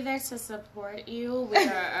 we'll be there to support you.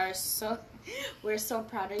 We're so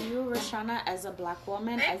proud of you, Roshana, as a Black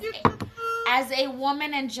woman, as a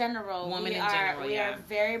woman in general. We are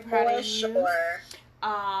very proud of you. Sure.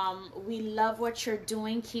 We love what you're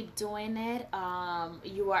doing. Keep doing it.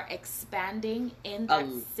 You are expanding in that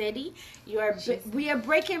city. We are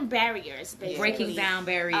breaking barriers, basically. Breaking down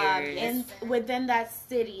barriers within that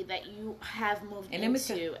city that you have moved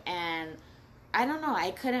into. And I don't know.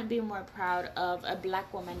 I couldn't be more proud of a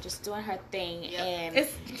Black woman just doing her thing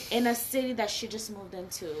in a city that she just moved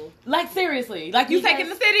into. Like seriously, like you taking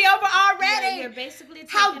the city over already. Yeah, you're basically taking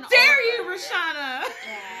How dare over. you, Roshana?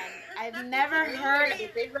 And I've never heard.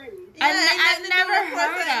 I've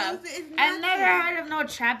never heard of no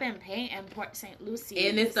trap and paint in Port St. Lucie.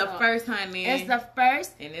 And it's the first, honey. It's the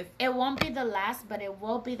first. And it won't be the last, but it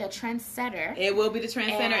will be the trendsetter. It will be the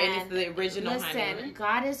trendsetter, and it's the original. Listen, honey.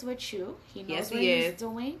 God is with you. He knows what He's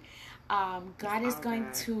doing. God is going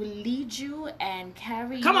to lead you and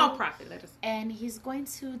carry you. Come on, prophet. Let us. And He's going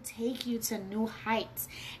to take you to new heights.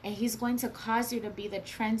 And He's going to cause you to be the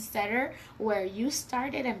trendsetter where you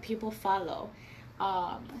started and people follow.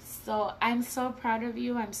 So I'm so proud of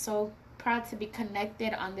you. I'm so proud to be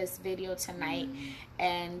connected on this video tonight.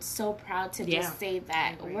 And so proud to just say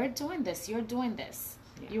that we're doing this. You're doing this.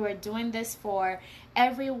 Yeah. You are doing this for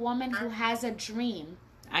every woman who has a dream.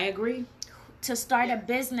 I agree. To start a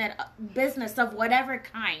business of whatever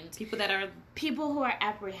kind. People who are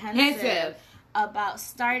apprehensive about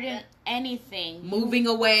starting anything. Moving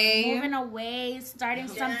away, starting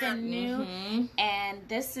something new. And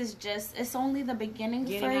this is it's only the beginning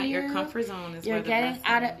for you. Getting out your comfort zone is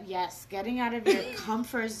getting out of your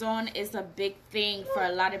comfort zone is a big thing for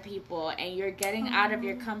a lot of people. And you're getting out of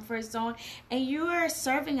your comfort zone. And you are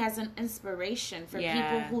serving as an inspiration for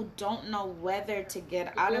people who don't know whether to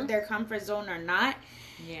get out of their comfort zone or not.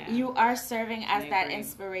 You are serving as that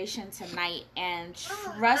inspiration tonight, and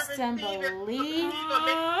trust and believe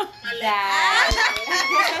that.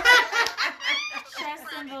 Trust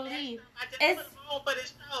and believe. It's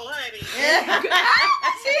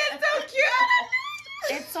she is so cute.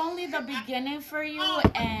 It's only the beginning for you,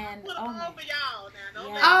 and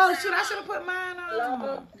oh shoot! I should have put mine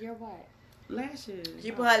on. Your what? Lashes.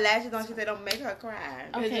 She put her lashes on. She said, "Don't make her cry."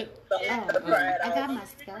 Okay. I got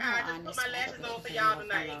mascara on. Put my lashes on for y'all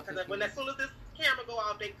tonight, because as soon as this camera go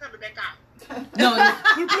off, they coming back out. No,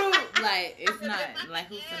 like it's not like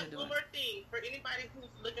who's gonna do it. One more thing for anybody who's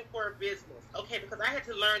looking for a business, okay? Because I had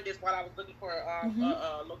to learn this while I was looking for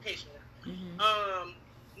a location.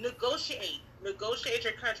 Negotiate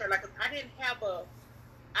your contract. Like I didn't have a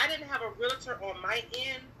realtor on my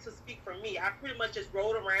end to speak for me. I pretty much just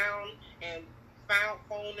rode around and found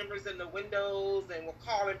phone numbers in the windows and were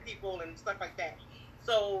calling people and stuff like that.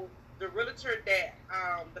 So the realtor that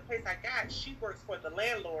the place I got, she works for the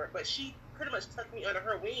landlord, but she pretty much took me under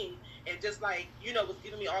her wing and just like, was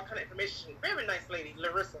giving me all kind of information. Very nice lady,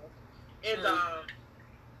 Larissa. And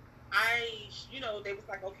they was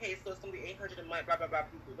like, okay, so it's gonna be $800 a month, blah blah blah,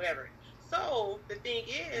 whatever. So the thing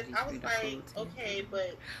is, I was like, okay,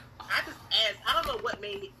 but I just asked. I don't know what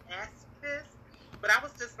made me ask this, but I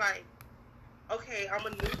was just like, okay, I'm a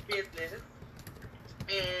new business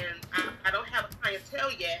and I don't have a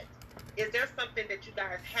clientele yet. Is there something that you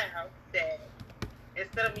guys have that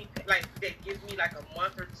instead of me that gives me like a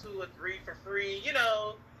month or 2 or 3 for free,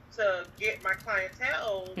 to get my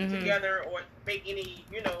clientele together or make any,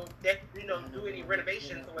 do any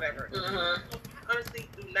renovations or whatever. So I honestly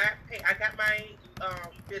do not pay. I got my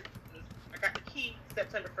business. I got the key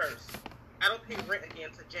September 1st. I don't pay rent again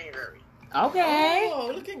until January. Okay.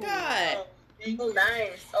 Oh, look at God. Oh,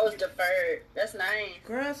 nice. Oh, it's deferred. That's nice.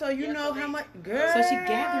 Girl, so you know how much... Girl. So she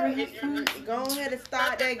gathering her funds. Go ahead and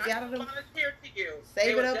start that. Gather them. Volunteer to you.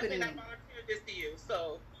 Save it up. Definitely not volunteer this to you.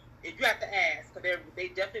 So if you have to ask, because they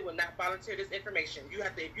definitely will not volunteer this information. You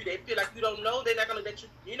have to. If they feel like you don't know, they're not going to let you.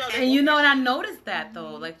 And and I noticed that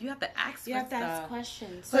though. Like you have to ask. You have to ask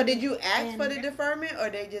questions. So did you ask for the deferment,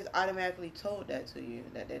 or they just automatically told that to you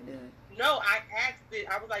that they did? No, I asked it.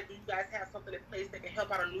 I was like, do you guys have something in place that can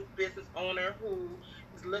help out a new business owner who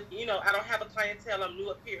is looking, I don't have a clientele, I'm new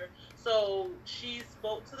up here. So she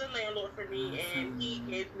spoke to the landlord for me and he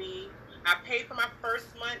gave me, I paid for my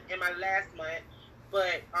first month and my last month,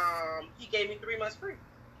 but he gave me 3 months free.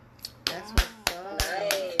 That's what's up.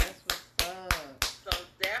 Nice. That's what's up. So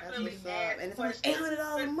definitely ask and it's questions.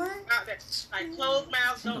 $800 a month? Like closed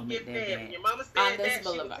mouths don't get fed. When your mama said that, she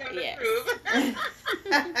was telling the truth.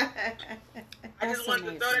 I just wanted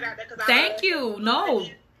to throw that out there because Thank you. No.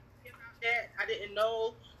 I didn't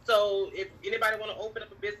know. So if anybody want to open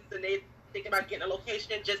up a business and they think about getting a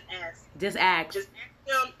location, just ask. Just ask. Just ask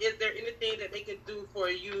them, is there anything that they can do for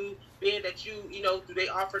you, being that do they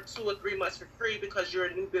offer 2 or 3 months for free because you're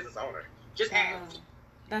a new business owner? Just ask.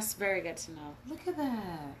 That's very good to know. Look at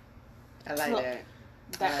that. I like that.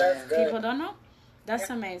 That people don't know. That's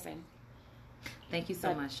amazing. Thank you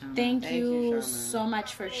so much, Shauna. Thank you so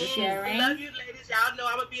much for sharing. I love you, ladies. Y'all know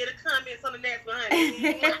I'm going to be in the comments on the next one,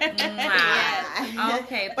 honey.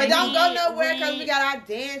 Okay. But don't go nowhere because we got our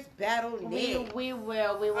dance battle next. We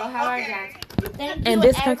will have our dance. Thank you, and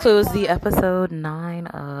this concludes the episode 9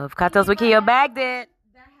 of Cocktails with Kia Baghdad.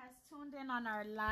 That has tuned in on our live.